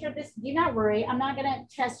take a picture of this. Do not worry. I'm not going to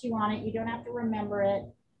test you on it. You don't have to remember it.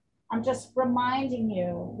 I'm just reminding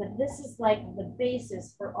you that this is like the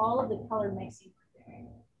basis for all of the color mixing.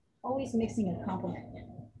 Always mixing a complement in.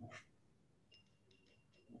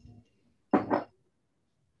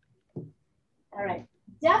 All right.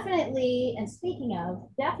 Definitely, and speaking of,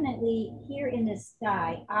 definitely here in this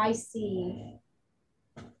sky, I see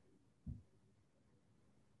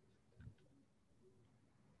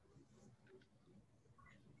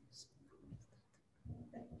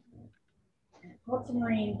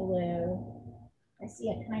ultramarine blue. I see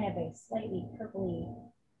a kind of a slightly purpley.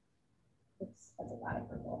 Oops, that's a lot of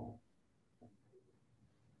purple.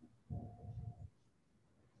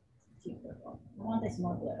 Too purple. I want this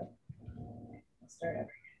more blue. Let's start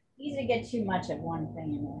over. Easy to get too much of one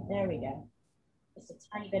thing in there. There we go. Just a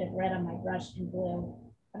tiny bit of red on my brush and blue.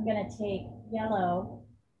 I'm going to take yellow.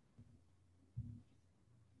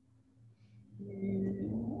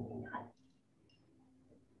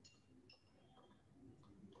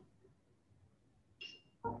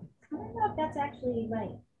 I don't know if that's actually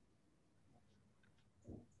right.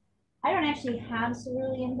 I don't actually have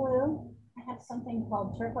cerulean blue. I have something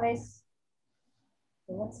called turquoise.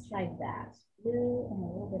 So let's try that. Blue and a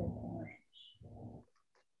little bit of orange.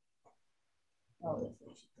 Oh,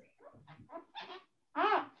 this is great.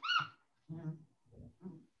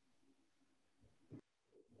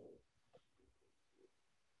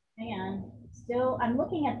 Hang on. Still, I'm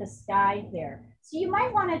looking at the sky here. So you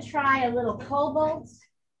might want to try a little cobalt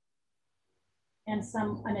and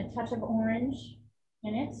a touch of orange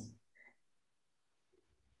in it.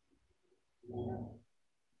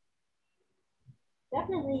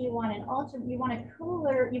 Definitely you want a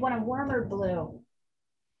cooler, you want a warmer blue.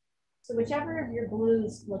 So whichever of your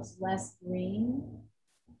blues looks less green,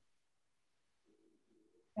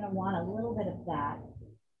 you're gonna want a little bit of that.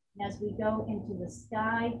 And as we go into the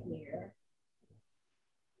sky here,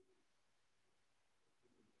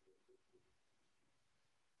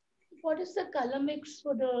 what is the color mix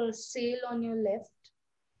for the sail on your left?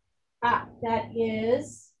 that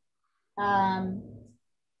is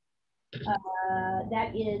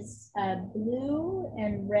blue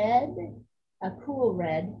and red, a cool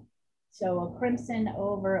red. So a crimson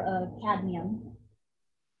over a cadmium,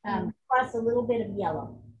 plus a little bit of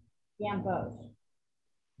yellow, both.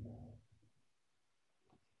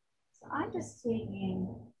 So I'm just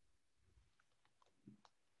taking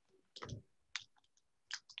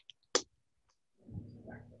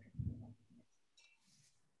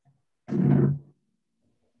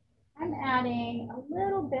I'm adding a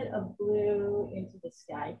little bit of blue into the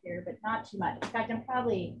sky here, but not too much. In fact, I'm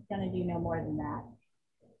probably going to do no more than that.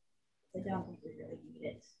 I don't think we really need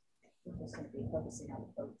it. We're just going to be focusing on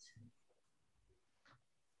the boat.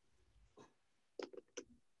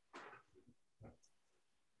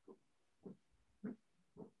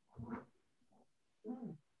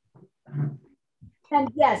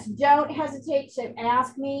 And yes, don't hesitate to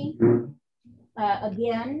ask me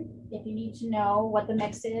again if you need to know what the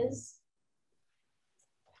mix is.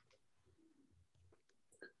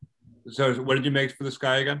 So what did you make for the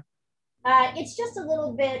sky again? It's just a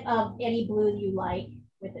little bit of any blue you like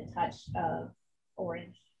with a touch of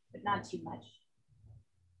orange, but not too much.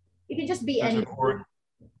 You can just be any.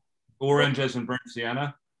 Orange as in burnt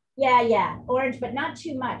sienna? Yeah, yeah, orange, but not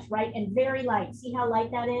too much, right? And very light. See how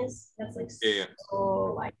light that is? That's like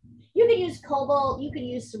so light. You could use cobalt, you could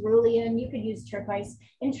use cerulean, you could use turquoise.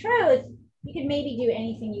 In truth, you could maybe do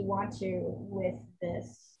anything you want to with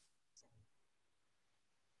this.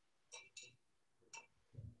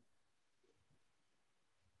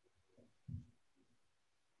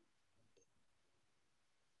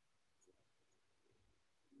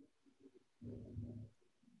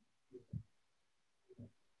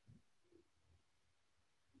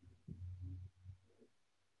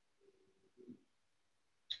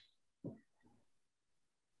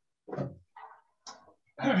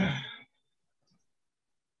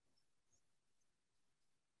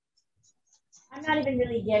 I'm not even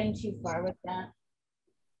really getting too far with that.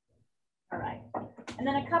 All right. And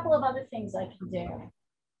then a couple of other things I can do.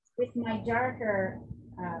 With my darker,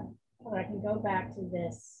 I can go back to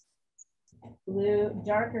this blue,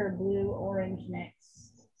 darker blue-orange mix.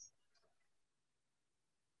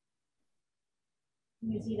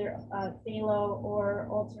 Use either phthalo or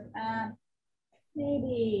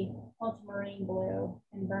maybe ultramarine blue,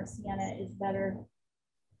 and burnt sienna is better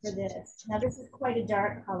for this. Now this is quite a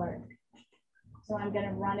dark color, so I'm going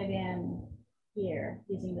to run it in here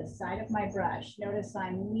using the side of my brush. Notice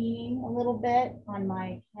I'm leaning a little bit on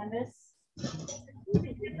my canvas.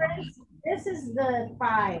 This is the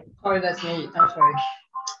 5. Oh, that's me. I'm sorry.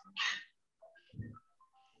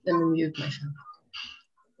 Let me mute myself.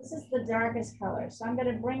 This is the darkest color. So I'm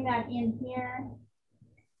going to bring that in here.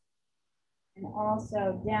 And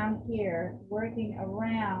also down here, working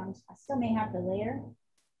around. I still may have to layer.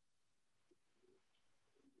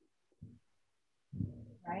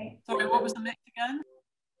 Right? Sorry, what was the mix again?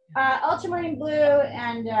 Ultramarine blue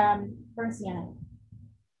and burnt sienna.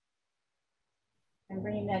 I'm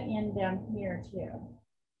bringing that in down here too.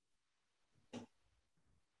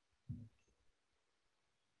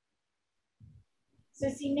 So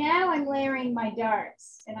see, now I'm layering my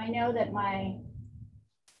darks, and I know that my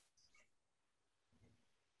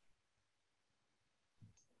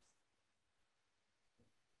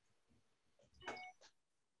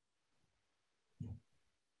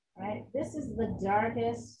right, this is the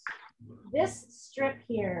darkest. This strip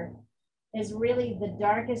here is really the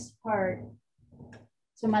darkest part.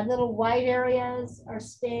 So my little white areas are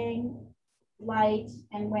staying light,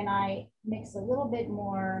 and when I mix a little bit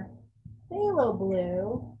more phthalo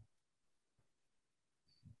blue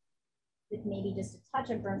with maybe just a touch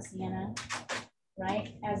of burnt sienna,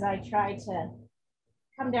 right? As I try to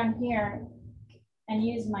come down here and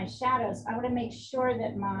use my shadows, I want to make sure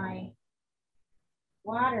that my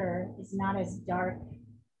water is not as dark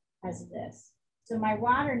as this. So my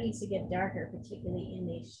water needs to get darker, particularly in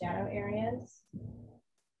these shadow areas.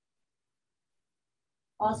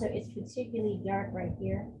 Also, it's particularly dark right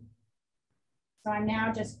here. So I'm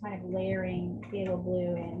now just kind of layering phthalo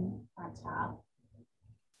blue in on top.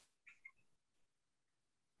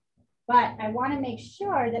 But I want to make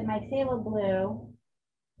sure that my phthalo blue,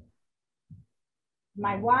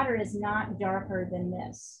 my water is not darker than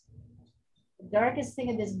this. The darkest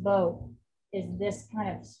thing of this boat is this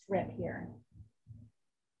kind of strip here.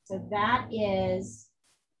 So that is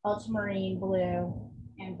ultramarine blue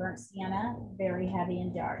and burnt sienna, very heavy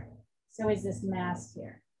and dark. So is this mask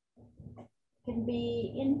here. It can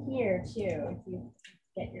be in here too, if you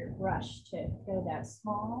get your brush to go that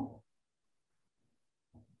small.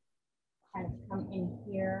 Kind of come in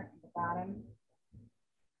here at the bottom.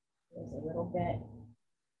 There's a little bit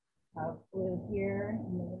of blue here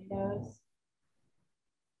in the windows.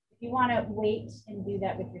 If you want to wait and do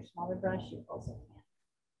that with your smaller brush, you also can.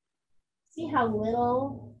 See how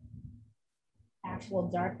little actual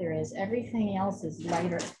dark there is. Everything else is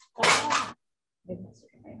lighter. Oh, my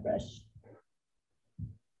brush.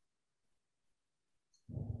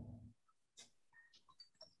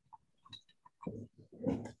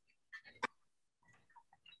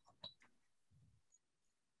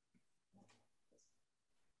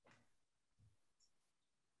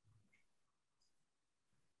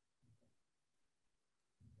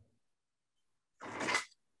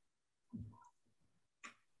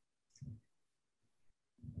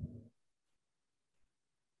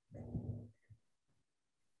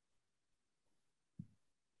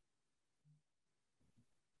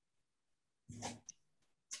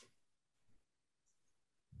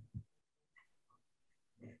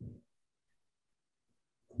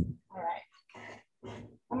 All right.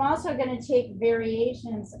 I'm also going to take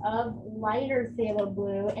variations of lighter phthalo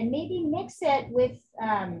blue and maybe mix it with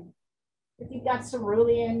If you've got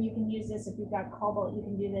cerulean, you can use this. If you've got cobalt, you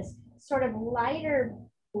can do this. Sort of lighter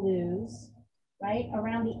blues, right,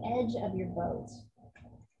 around the edge of your boat.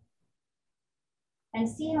 And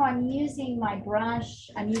see how I'm using my brush.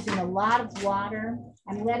 I'm using a lot of water.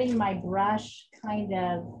 I'm letting my brush kind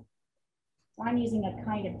of, I'm using a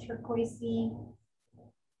kind of turquoisey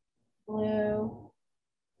blue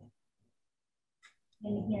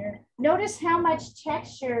in here. Notice how much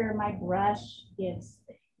texture my brush gives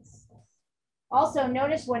things. Also,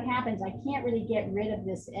 notice what happens. I can't really get rid of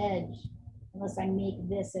this edge unless I make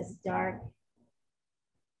this as dark,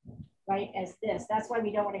 right, as this. That's why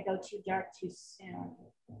we don't want to go too dark too soon.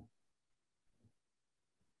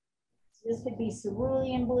 So this could be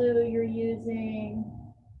cerulean blue you're using.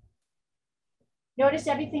 Notice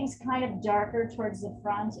everything's kind of darker towards the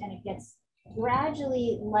front and it gets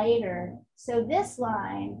gradually lighter. So this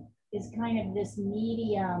line is kind of this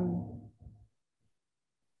medium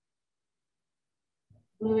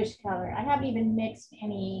bluish color. I haven't even mixed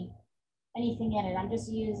anything in it. I'm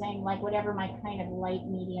just using like whatever my kind of light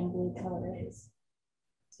medium blue color is.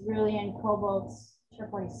 Cerulean, cobalt,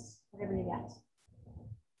 turquoise, whatever you got.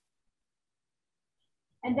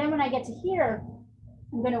 And then when I get to here,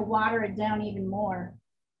 I'm going to water it down even more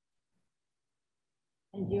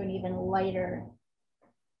and do an even lighter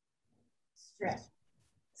strip.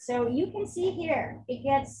 So you can see here, it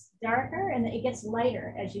gets darker and it gets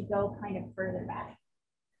lighter as you go kind of further back.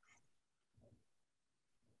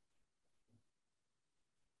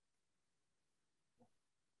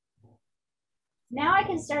 Now I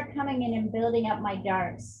can start coming in and building up my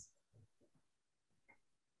darks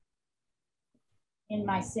in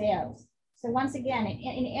my sails. So once again,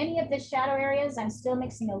 in any of the shadow areas, I'm still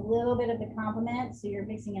mixing a little bit of the complement. So you're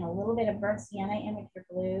mixing in a little bit of burnt sienna in with your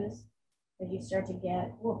blues as you start to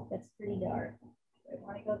get, oh, that's pretty dark. Do I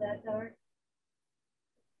want to go that dark?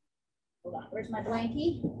 Hold on, where's my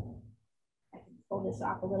blankie? I can pull this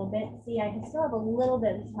off a little bit. See, I can still have a little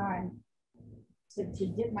bit of time to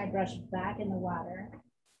dip my brush back in the water.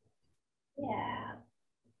 Yeah.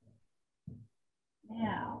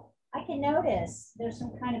 Now, I can notice there's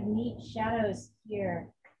some kind of neat shadows here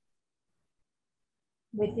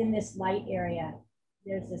within this light area.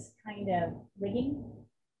 There's this kind of rigging.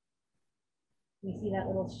 You see that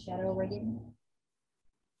little shadow rigging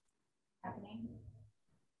happening?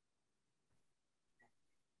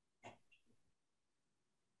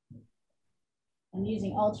 I'm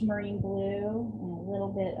using ultramarine blue and a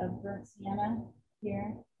little bit of burnt sienna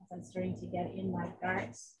here as I'm starting to get in my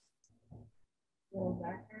darks, a little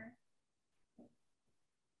darker.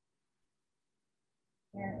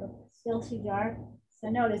 There, still too dark. So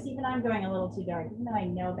notice, even I'm going a little too dark, even though I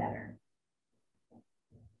know better.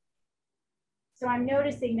 So I'm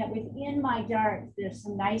noticing that within my darks, there's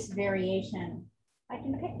some nice variation. I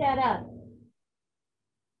can pick that up.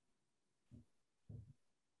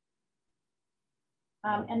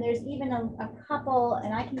 And there's even a couple,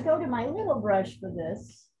 and I can go to my little brush for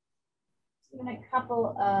this. Even a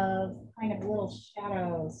couple of kind of little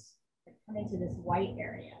shadows that come into this white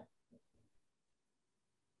area.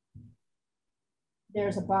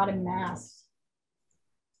 There's a bottom mass,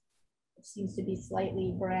 which seems to be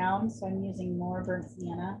slightly brown, so I'm using more burnt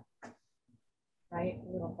sienna, right?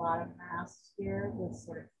 A little bottom mass here with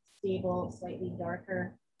sort of stable, slightly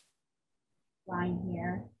darker line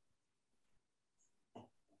here.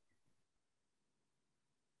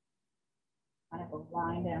 Kind of a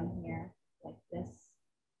line down here like this.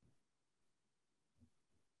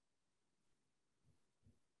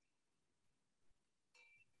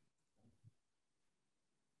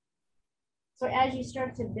 So as you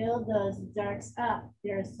start to build those darks up,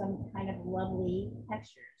 there's some kind of lovely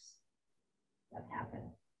textures that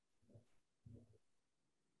happen.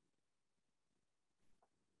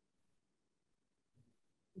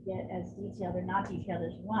 To get as detailed or not detailed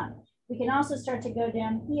as you want. We can also start to go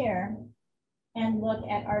down here and look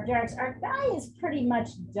at our darks. Our dye is pretty much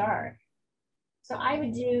dark. So I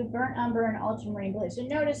would do burnt umber and ultramarine blue. So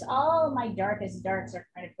notice all of my darkest darks are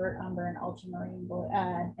kind of burnt umber and ultramarine blue,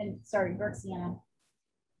 burnt sienna.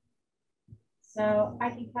 So I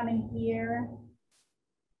can come in here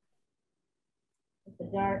with the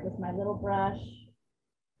dark with my little brush.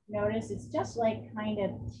 Notice it's just like kind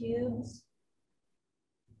of tubes.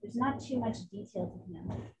 There's not too much detail to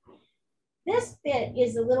them. This bit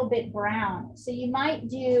is a little bit brown. So you might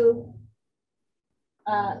do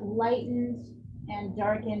lightened and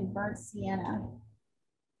darkened burnt sienna.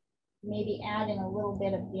 Maybe add in a little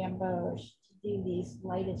bit of gamboge to do these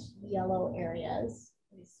lightish yellow areas.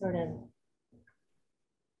 These sort of,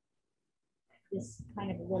 this kind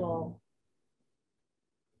of little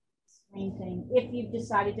main thing. If you've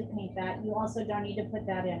decided to paint that, you also don't need to put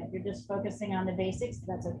that in. If you're just focusing on the basics,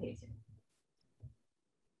 that's okay too.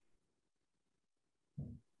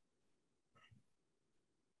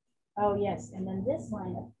 Oh yes, and then this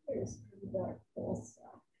line up here is pretty dark also.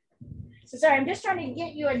 So sorry, I'm just trying to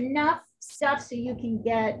get you enough stuff so you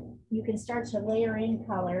can start to layer in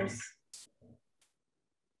colors.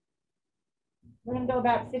 We're gonna go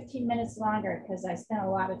about 15 minutes longer because I spent a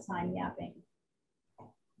lot of time yapping.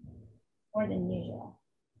 More than usual.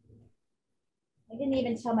 I didn't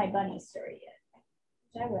even tell my bunny story yet,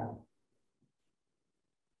 which I will.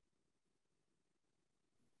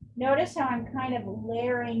 Notice how I'm kind of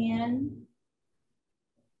layering in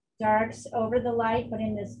darks over the light, but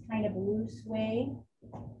in this kind of loose way.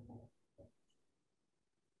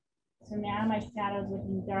 So now my shadow's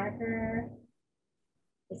looking darker.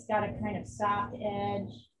 It's got a kind of soft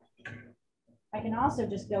edge. I can also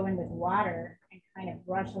just go in with water and kind of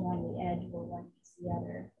brush along the edge where one meets the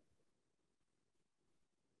other.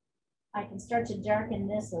 I can start to darken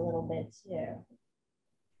this a little bit too.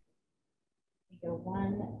 Go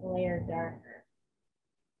one layer darker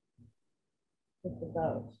with the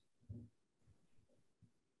boat.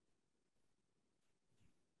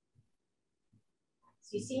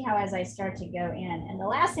 So you see how as I start to go in, and the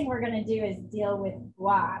last thing we're going to do is deal with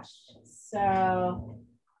gouache. So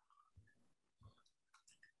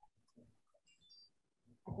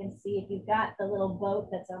I can see if you've got the little boat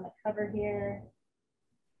that's on the cover here.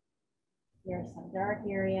 There are some dark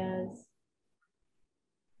areas.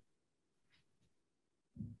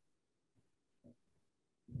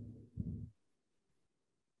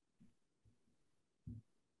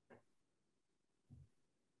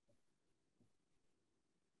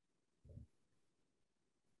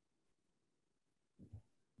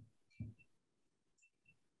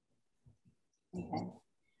 Okay.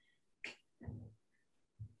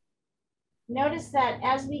 Notice that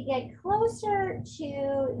as we get closer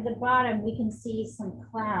to the bottom, we can see some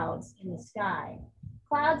clouds in the sky.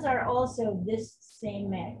 Clouds are also this same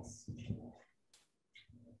mix.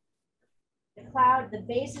 The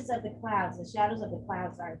bases of the clouds, the shadows of the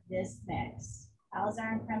clouds are this mix.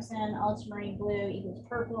 Alizarin crimson, ultramarine blue equals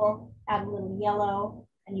purple, add a little yellow,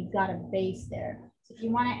 and you've got a base there. So if you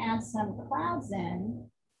want to add some clouds in,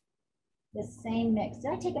 the same mix.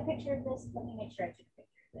 Did I take a picture of this? Let me make sure I took a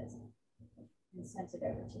picture of this and sent it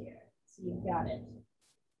over to you. So you've got it.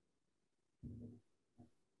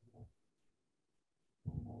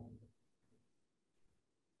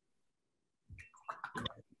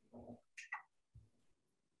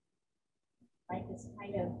 Like this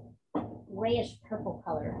kind of grayish purple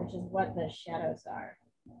color, which is what the shadows are.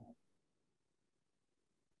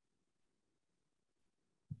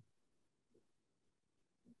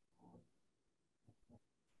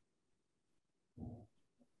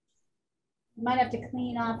 You might have to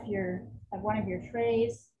clean off one of your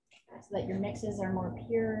trays so that your mixes are more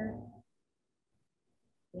pure.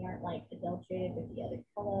 They aren't like adulterated with the other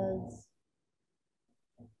colors.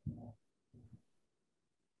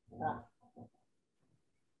 Ugh.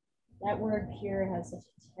 That word pure has such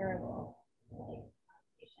a terrible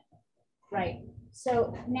connotation. Right.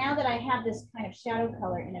 So now that I have this kind of shadow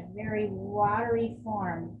color in a very watery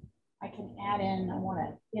form, I can add in, I want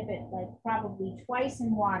to dip it like probably twice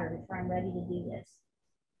in water before I'm ready to do this.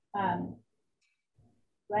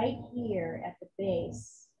 Right here at the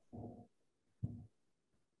base,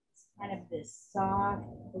 it's kind of this soft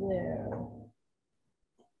blue.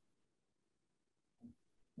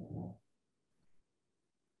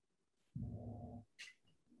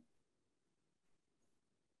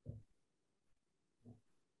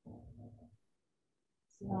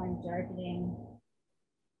 So now I'm darkening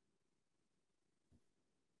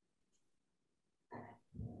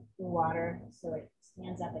the water so it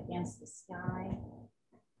stands up against the sky.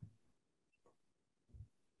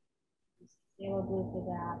 Yellow blue for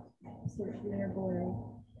that, sort of clear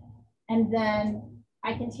blue. And then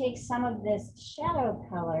I can take some of this shadow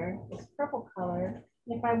color, this purple color.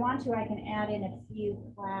 If I want to, I can add in a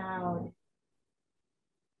few cloud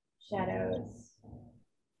shadows,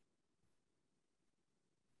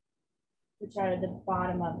 which are at the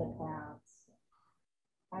bottom of the clouds.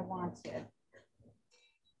 I want to.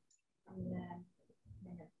 And then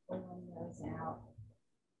I'm pulling those out.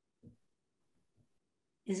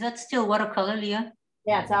 Is that still watercolor, Leah?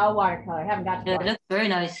 Yeah, it's all watercolor. I haven't got to Yeah, it looks very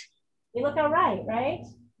nice. They look all right, right?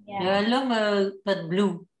 Yeah, I love that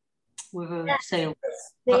blue with a sail.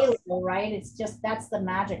 Sailboat, right? It's just, that's the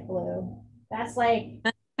magic blue. That's like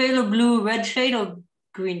Phthalo blue, red shade or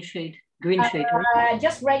green shade? Green shade, right?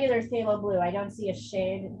 Just regular phthalo blue. I don't see a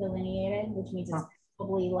shade delineated, which means it's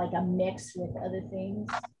probably like a mix with other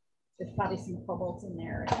things. There's probably some cobalt in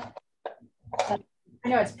there. But I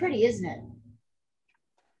know it's pretty, isn't it?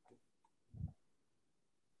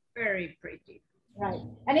 Very pretty. Right.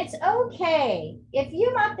 And it's okay. If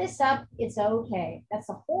you muck this up, it's okay. That's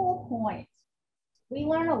the whole point. We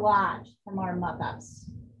learn a lot from our muck ups,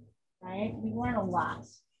 right? We learn a lot.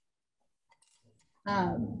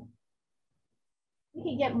 You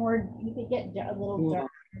could get more, you could get a little darker.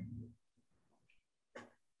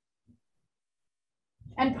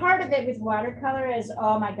 And part of it with watercolor is,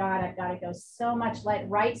 oh my God, I've got to go so much light,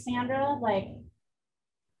 right, Sandra? Like,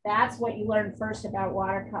 that's what you learn first about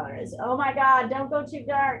watercolor is, oh my God, don't go too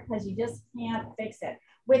dark because you just can't fix it.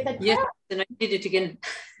 With acrylic, Yes, and I did it again.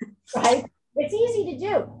 right? It's easy to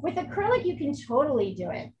do. With acrylic, you can totally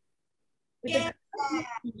do it. With acrylic,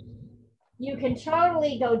 you can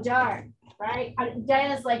totally go dark, right?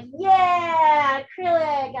 Diana's like, yeah,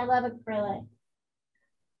 acrylic. I love acrylic.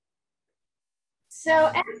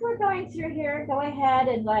 So as we're going through here, go ahead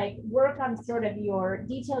and like work on sort of your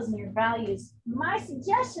details and your values. My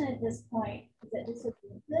suggestion at this point is that this would be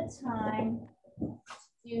a good time to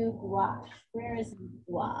do gouache. Where is the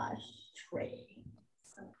gouache tray?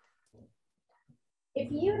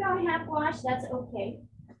 If you don't have gouache, that's okay.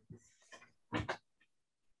 I'm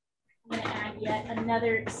going to add yet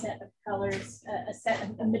another set of colors, a set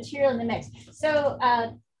of material in the mix. So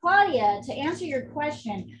Claudia, to answer your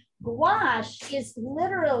question, gouache is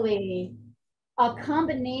literally a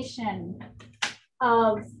combination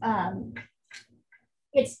of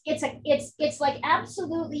it's like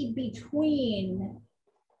absolutely between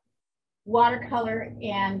watercolor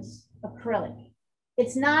and acrylic.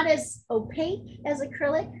 It's not as opaque as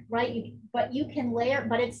acrylic, right? But you can layer,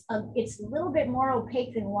 but it's a little bit more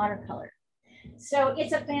opaque than watercolor. So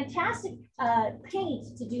it's a fantastic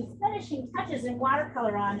paint to do finishing touches in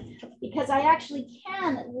watercolor on, because I actually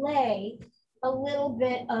can lay a little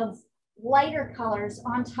bit of lighter colors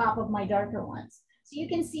on top of my darker ones. So you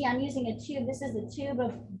can see I'm using a tube. This is a tube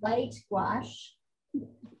of light gouache.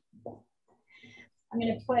 I'm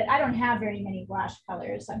going to put, I don't have very many gouache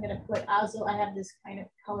colors. I'm going to put azul. I have this kind of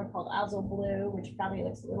color called azul blue, which probably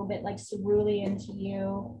looks a little bit like cerulean to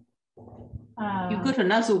you. You got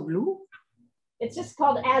an azul blue? It's just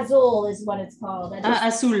called azul is what it's called.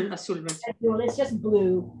 Azul. Azul. It's just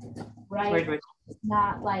blue, right? Right. It's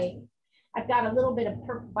not like, I've got a little bit of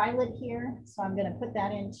purple violet here, so I'm going to put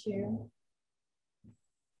that in too.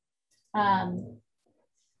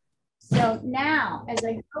 So now, as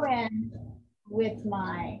I go in with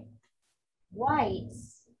my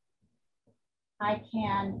whites, I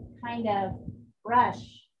can kind of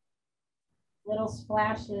brush little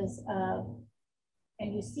splashes of,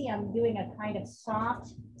 and you see I'm doing a kind of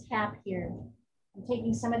soft tap here. I'm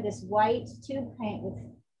taking some of this white tube paint with,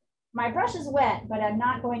 my brush is wet, but I'm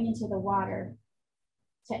not going into the water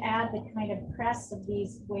to add the kind of crest of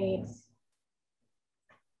these waves.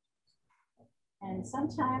 And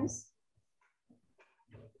sometimes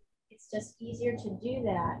it's just easier to do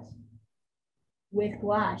that with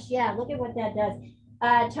gouache. Yeah, look at what that does.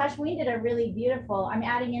 Tashween did a really beautiful, I'm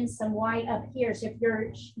adding in some white up here. So if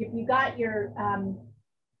you got your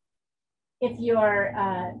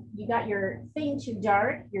you got your thing too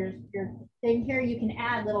dark, your thing here, you can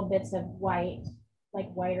add little bits of white,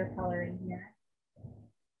 like whiter color in here.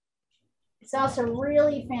 It's also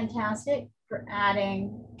really fantastic for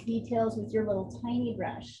adding details with your little tiny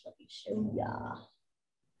brush. Let me show ya.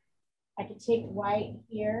 I can take white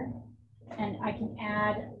here and I can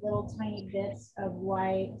add little tiny bits of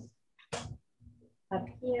white up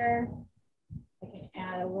here. I can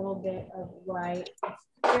add a little bit of white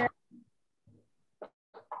here.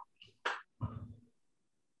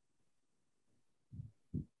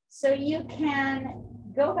 So you can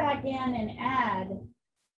go back in and add.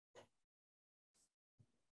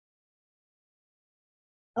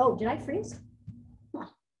 Oh, did I freeze? Huh.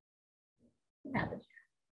 What happened?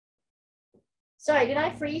 Sorry, did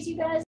I freeze you guys?